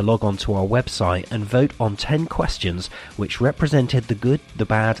asked you to log on to our website and vote on 10 questions which represented the good, the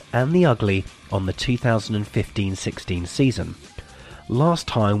bad and the ugly on the 2015-16 season. Last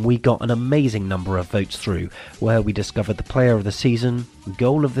time we got an amazing number of votes through, where we discovered the player of the season,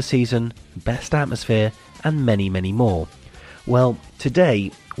 goal of the season, best atmosphere and many, many more. Well,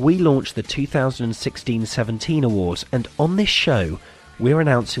 today we launched the 2016-17 awards, and on this show we're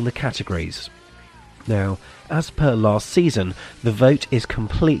announcing the categories. Now, as per last season, the vote is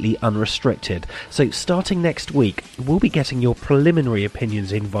completely unrestricted, so starting next week, we'll be getting your preliminary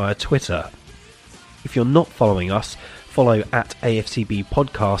opinions in via Twitter. If you're not following us, follow at AFCB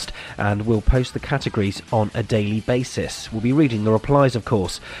Podcast, and we'll post the categories on a daily basis. We'll be reading the replies, of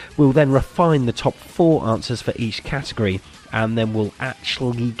course. We'll then refine the top 4 answers for each category, and then we'll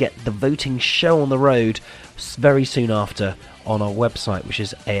actually get the voting show on the road very soon after on our website, which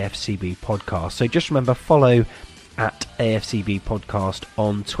is AFCB Podcast. So just remember, follow at AFCB Podcast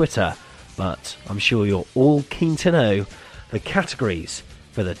on Twitter. But I'm sure you're all keen to know the categories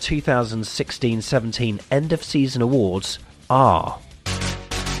for the 2016-17 end of season awards are: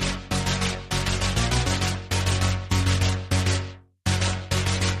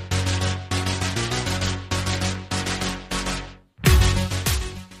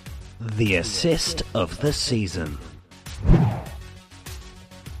 the assist of the season,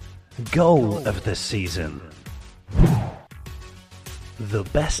 goal of the season, the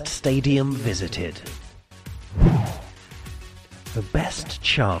best stadium visited, the best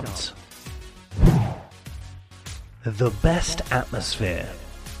chance, the best atmosphere,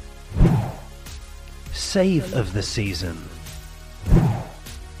 save of the season,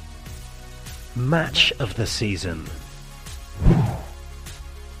 match of the season,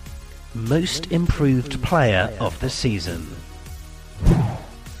 most improved player of the season,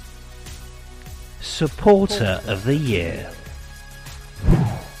 supporter of the year,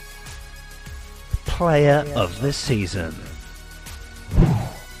 player of the season.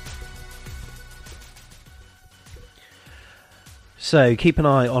 So keep an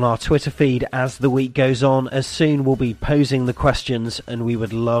eye on our Twitter feed as the week goes on, as soon we'll be posing the questions and we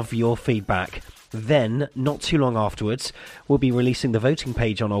would love your feedback. Then, not too long afterwards, we'll be releasing the voting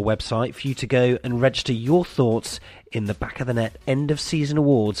page on our website for you to go and register your thoughts in the Back of the Net End of Season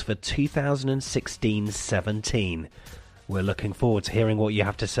Awards for 2016-17. We're looking forward to hearing what you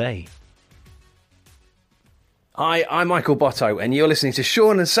have to say. Hi, I'm Michael Botto, and you're listening to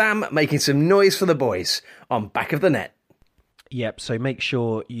Sean and Sam making some noise for the boys on Back of the Net. Yep, so make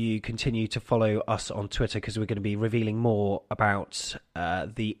sure you continue to follow us on Twitter, because we're going to be revealing more about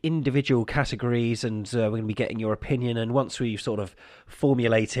the individual categories, and we're going to be getting your opinion. And once we've sort of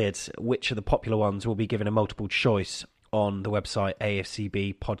formulated which are the popular ones, we'll be given a multiple choice on the website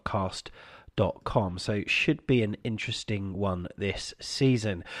afcbpodcast.com. So it should be an interesting one this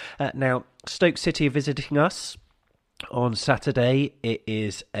season. Now, Stoke City are visiting us on Saturday. It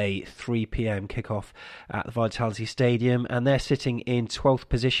is a 3 p.m. kickoff at the Vitality Stadium, and they're sitting in 12th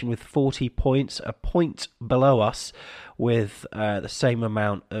position with 40 points, a point below us with the same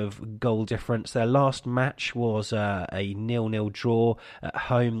amount of goal difference. Their last match was a 0-0 draw at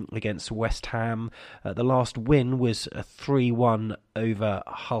home against West Ham. The last win was a 3-1 over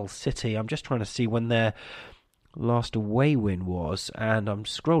Hull City. I'm just trying to see when their last away win was, and I'm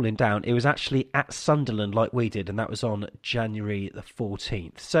scrolling down. It was actually at Sunderland, like we did, and that was on January the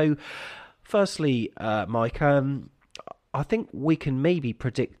 14th. So firstly, Mike, I think we can maybe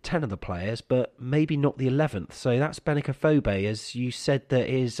predict 10 of the players, but maybe not the 11th. So that's Benica Fobe, as you said. That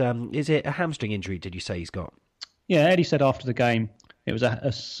is it a hamstring injury, did you say he's got? Yeah, Eddie said after the game it was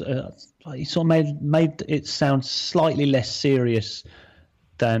he sort of made it sound slightly less serious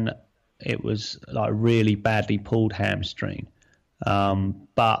than it was, like a really badly pulled hamstring. But,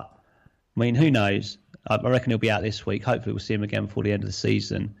 I mean, who knows? I reckon he'll be out this week. Hopefully we'll see him again before the end of the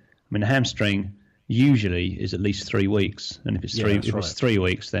season. I mean, a hamstring usually is at least 3 weeks. And if it's it's 3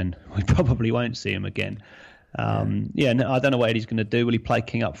 weeks, then we probably won't see him again. I don't know what Eddie's going to do. Will he play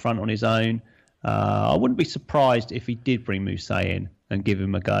King up front on his own? I wouldn't be surprised if he did bring Moussa in and give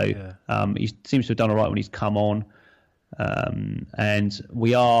him a go. Yeah. He seems to have done all right when he's come on. And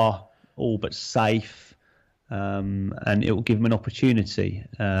we are all but safe. and it will give them an opportunity.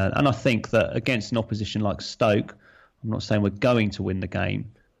 And I think that against an opposition like Stoke, I'm not saying we're going to win the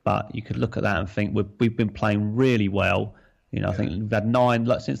game, but you could look at that and think we've been playing really well. I think we've had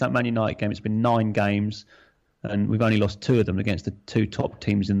 9 since that Man United game. It's been 9 games, and we've only lost 2 of them against the 2 top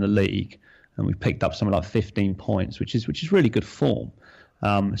teams in the league, and we've picked up something like 15 points, which is really good form.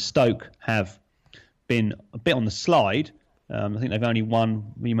 Stoke have been a bit on the slide. I think they've only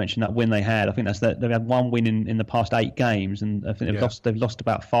won. You mentioned that win they had. I think they've had 1 win in the past 8 games, and I think they've lost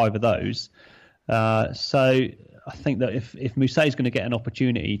about 5 of those. So I think that if Mousset is going to get an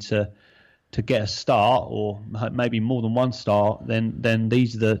opportunity to get a start, or maybe more than 1 start, then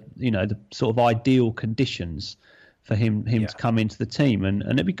these are the sort of ideal conditions for him to come into the team, and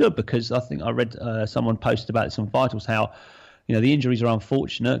it'd be good, because I think I read someone posted about this on Vitals, how the injuries are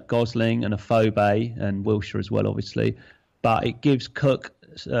unfortunate, Gosling and Afobe and Wilshere as well, obviously, but it gives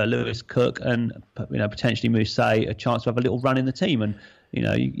Lewis Cook and potentially Mousset a chance to have a little run in the team, and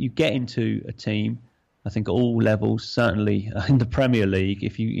you get into a team, I think at all levels, certainly in the Premier League,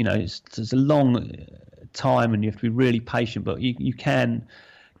 if it's a long time and you have to be really patient, but you can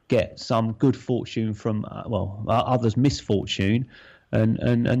get some good fortune from others' misfortune,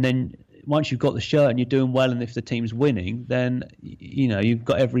 and then once you've got the shirt and you're doing well, and if the team's winning, then you've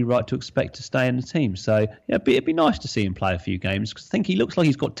got every right to expect to stay in the team. So it'd be nice to see him play a few games, because I think he looks like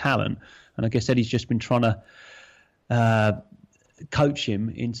he's got talent, and I guess Eddie's just been trying to coach him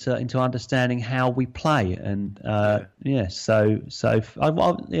into understanding how we play, and I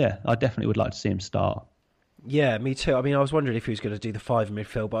definitely would like to see him start. Yeah, me too. I mean, I was wondering if he was going to do the 5 in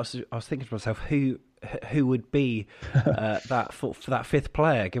midfield, but I was thinking to myself, who would be that for that 5th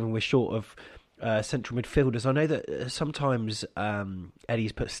player, given we're short of central midfielders. I know that sometimes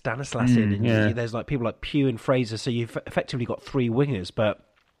Eddie's put Stanislas in, and there's like people like Pugh and Fraser, so you've effectively got 3 wingers, but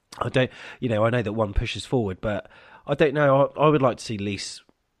I don't, I know that one pushes forward, but I don't know. I would like to see Lees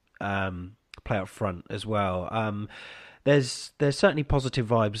play up front as well. There's certainly positive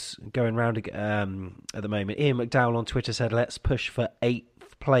vibes going around at the moment. Ian McDowell on Twitter said, "Let's push for 8th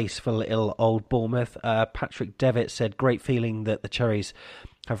place for little old Bournemouth." Patrick Devitt said, "Great feeling that the Cherries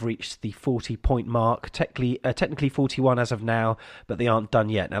have reached the 40-point mark. Technically 41 as of now, but they aren't done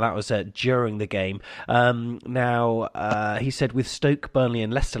yet." Now, that was during the game. He said, "With Stoke, Burnley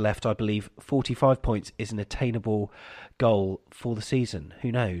and Leicester left, I believe 45 points is an attainable goal for the season.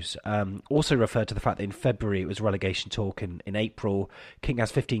 Who knows?" Also referred to the fact that in February it was relegation talk, and in April King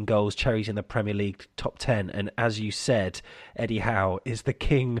has 15 goals, Cherries in the Premier League top 10, and as you said, Eddie Howe is the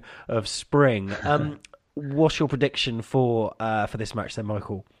king of spring. What's your prediction for this match then,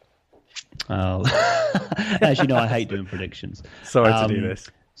 Michael? Oh, as you know, I hate doing predictions. Sorry to do this.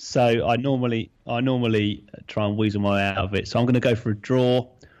 So I normally try and weasel my way out of it. So I'm going to go for a draw,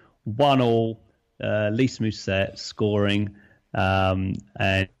 1-1. Lys Mousset scoring, and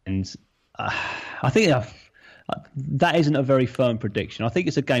I think that isn't a very firm prediction. I think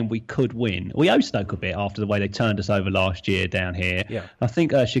it's a game we could win. We owe Stoke a bit after the way they turned us over last year down here. Yeah. I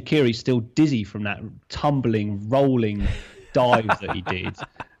think Shaqiri's still dizzy from that tumbling, rolling dive that he did.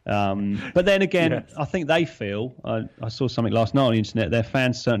 But then again, yes. I think they feel, I saw something last night on the internet, their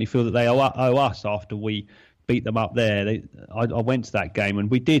fans certainly feel that they owe us after we beat them up there. I went to that game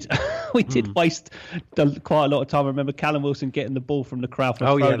and we did waste quite a lot of time. I remember Callum Wilson getting the ball from the crowd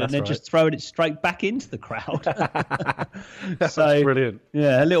and then just throwing it straight back into the crowd. So brilliant.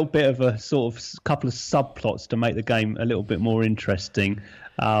 Yeah, a little bit of a sort of couple of subplots to make the game a little bit more interesting.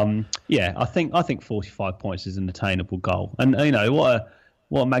 I think 45 points is an attainable goal, and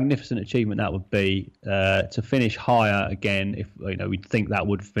what a magnificent achievement that would be to finish higher again. If we'd think that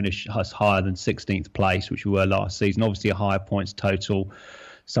would finish us higher than 16th place, which we were last season. Obviously, a higher points total,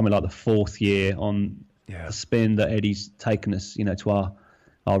 something like the 4th year on the spin that Eddie's taken us, to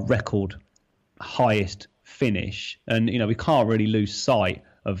our record highest finish. And we can't really lose sight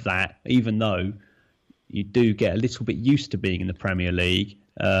of that, even though you do get a little bit used to being in the Premier League.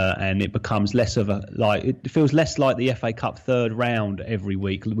 And it becomes less of it feels less like the FA Cup third round every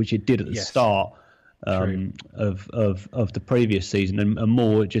week, which it did at the start of the previous season, and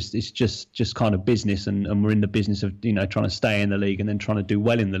more it's just kind of business, and we're in the business of trying to stay in the league and then trying to do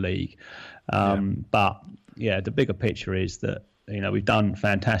well in the league. But the bigger picture is that we've done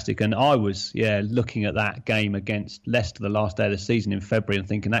fantastic, and I was looking at that game against Leicester the last day of the season in February and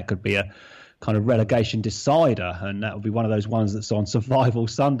thinking that could be a kind of relegation decider, and that will be one of those ones that's on Survival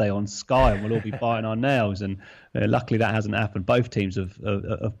Sunday on Sky, and we'll all be biting our nails. And luckily that hasn't happened. Both teams have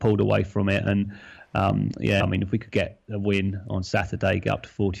pulled away from it, and if we could get a win on Saturday, get up to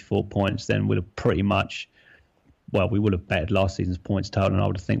 44 points, then we'd have pretty much, we would have bettered last season's points total, and I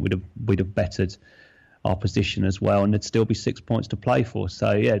would think we'd have bettered our position as well, and there'd still be 6 points to play for.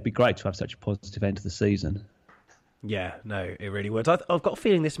 So yeah, it'd be great to have such a positive end to the season. Yeah, no, it really would. I've got a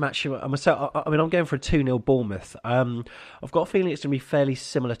feeling this match, myself, I'm going for a 2-0 Bournemouth. I've got a feeling it's going to be fairly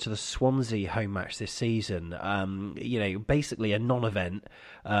similar to the Swansea home match this season. Basically a non-event,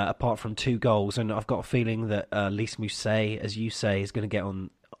 apart from 2 goals. And I've got a feeling that Lys Mousset, as you say, is going to get on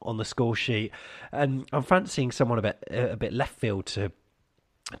the score sheet. And I'm fancying someone a bit left field to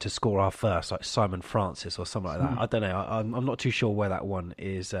score our first, like Simon Francis or something like that. I don't know. I'm not too sure where that one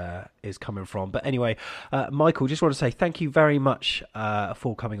is coming from. But anyway, Michael, just want to say thank you very much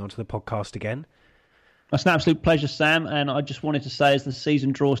for coming onto the podcast again. That's an absolute pleasure, Sam. And I just wanted to say, as the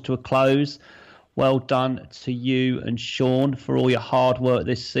season draws to a close, well done to you and Sean for all your hard work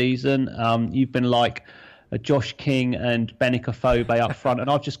this season. You've been like a Josh King and Benik Afobe up front, and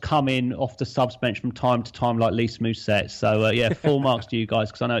I've just come in off the subs bench from time to time like Lys Mousset. So, full marks to you guys,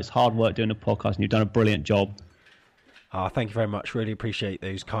 because I know it's hard work doing the podcast, and you've done a brilliant job. Thank you very much. Really appreciate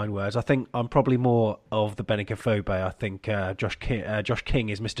those kind words. I think I'm probably more of the Benik Afobe. I think Josh King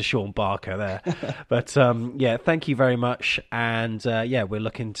is Mr. Sean Barker there. But, thank you very much. And, we're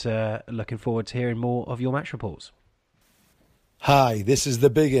looking forward to hearing more of your match reports. Hi, this is the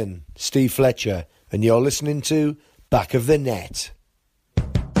big un, Steve Fletcher, and you're listening to Back of the Net.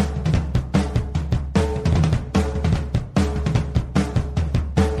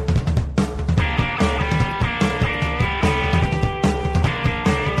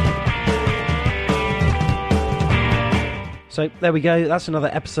 So there we go. That's another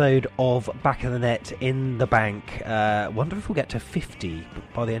episode of Back of the Net in the bank. Wonder if we'll get to 50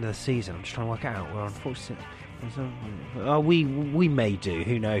 by the end of the season. I'm just trying to work it out. We're on 46. We may do.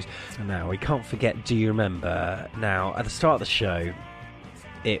 Who knows? Now, we can't forget Do You Remember? Now, at the start of the show,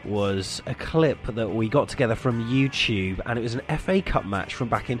 it was a clip that we got together from YouTube, and it was an FA Cup match from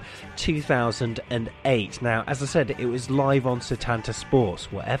back in 2008. Now, as I said, it was live on Setanta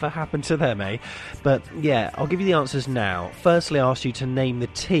Sports. Whatever happened to them, eh? But yeah, I'll give you the answers now. Firstly, I asked you to name the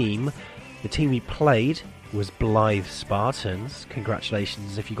team. The team we played was Blythe Spartans.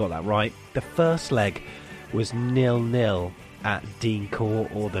 Congratulations if you got that right. The first leg was 0-0 at Dean Court,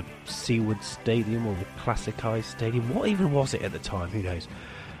 or the Seawood Stadium, or the Classic Eye Stadium. What even was it at the time? Who knows?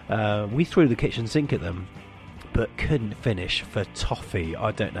 We threw the kitchen sink at them, but couldn't finish for toffee.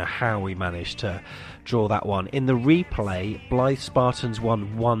 I don't know how we managed to draw that one. In the replay, Blythe Spartans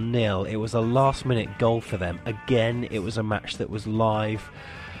won 1-0. It was a last-minute goal for them. Again, it was a match that was live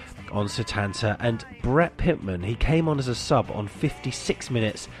on Setanta, and Brett Pittman, he came on as a sub on 56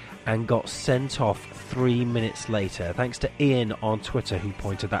 minutes and got sent off 3 minutes later. Thanks to Ian on Twitter, who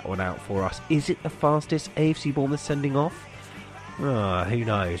pointed that one out for us. Is it the fastest AFC Bournemouth sending off? Who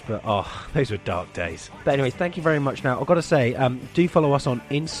knows? But those were dark days. But anyway, thank you very much. Now, I've got to say, do follow us on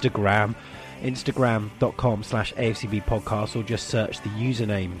Instagram, instagram.com/AFCB podcast, or just search the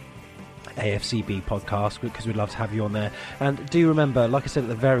username AFCB podcast, because we'd love to have you on there. And do remember, like I said at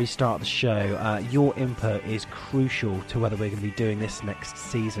the very start of the show, your input is crucial to whether we're going to be doing this next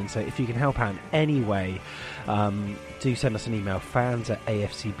season. So if you can help out in any way, do send us an email,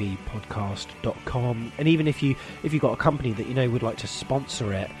 fans@afcbpodcast.com. And even if you've got a company that you know would like to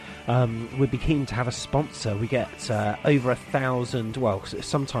sponsor it, we'd be keen to have a sponsor. We get over 1,000, well,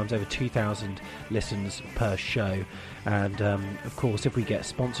 sometimes over 2,000 listens per show. And of course, if we get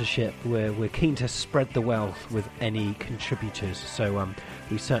sponsorship, we're keen to spread the wealth with any contributors. So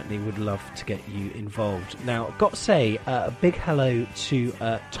we certainly would love to get you involved. Now, I've got to say a big hello to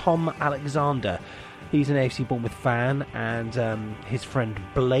Tom Alexander. He's an AFC Bournemouth fan, and his friend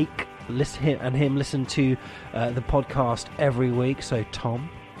Blake listen to the podcast every week. So Tom,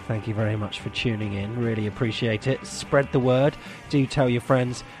 thank you very much for tuning in. Really appreciate it. Spread the word. Do tell your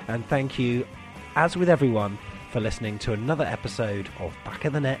friends. And thank you, as with everyone, for listening to another episode of Back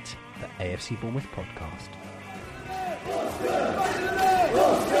of the Net, the AFC Bournemouth podcast.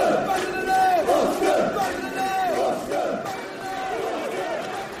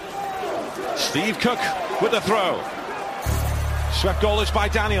 Steve Cook with the throw. Swept goalless by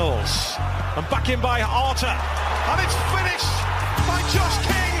Daniels. And back in by Arter. And it's finished by Josh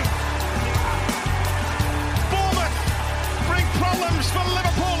King. Bournemouth bring problems for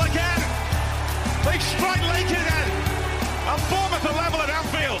Liverpool again. They strike late again, and Bournemouth are level at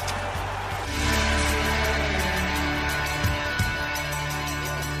Anfield.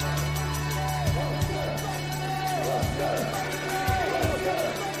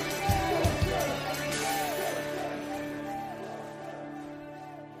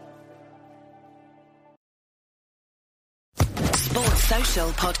 Sports Social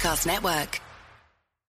Podcast Network.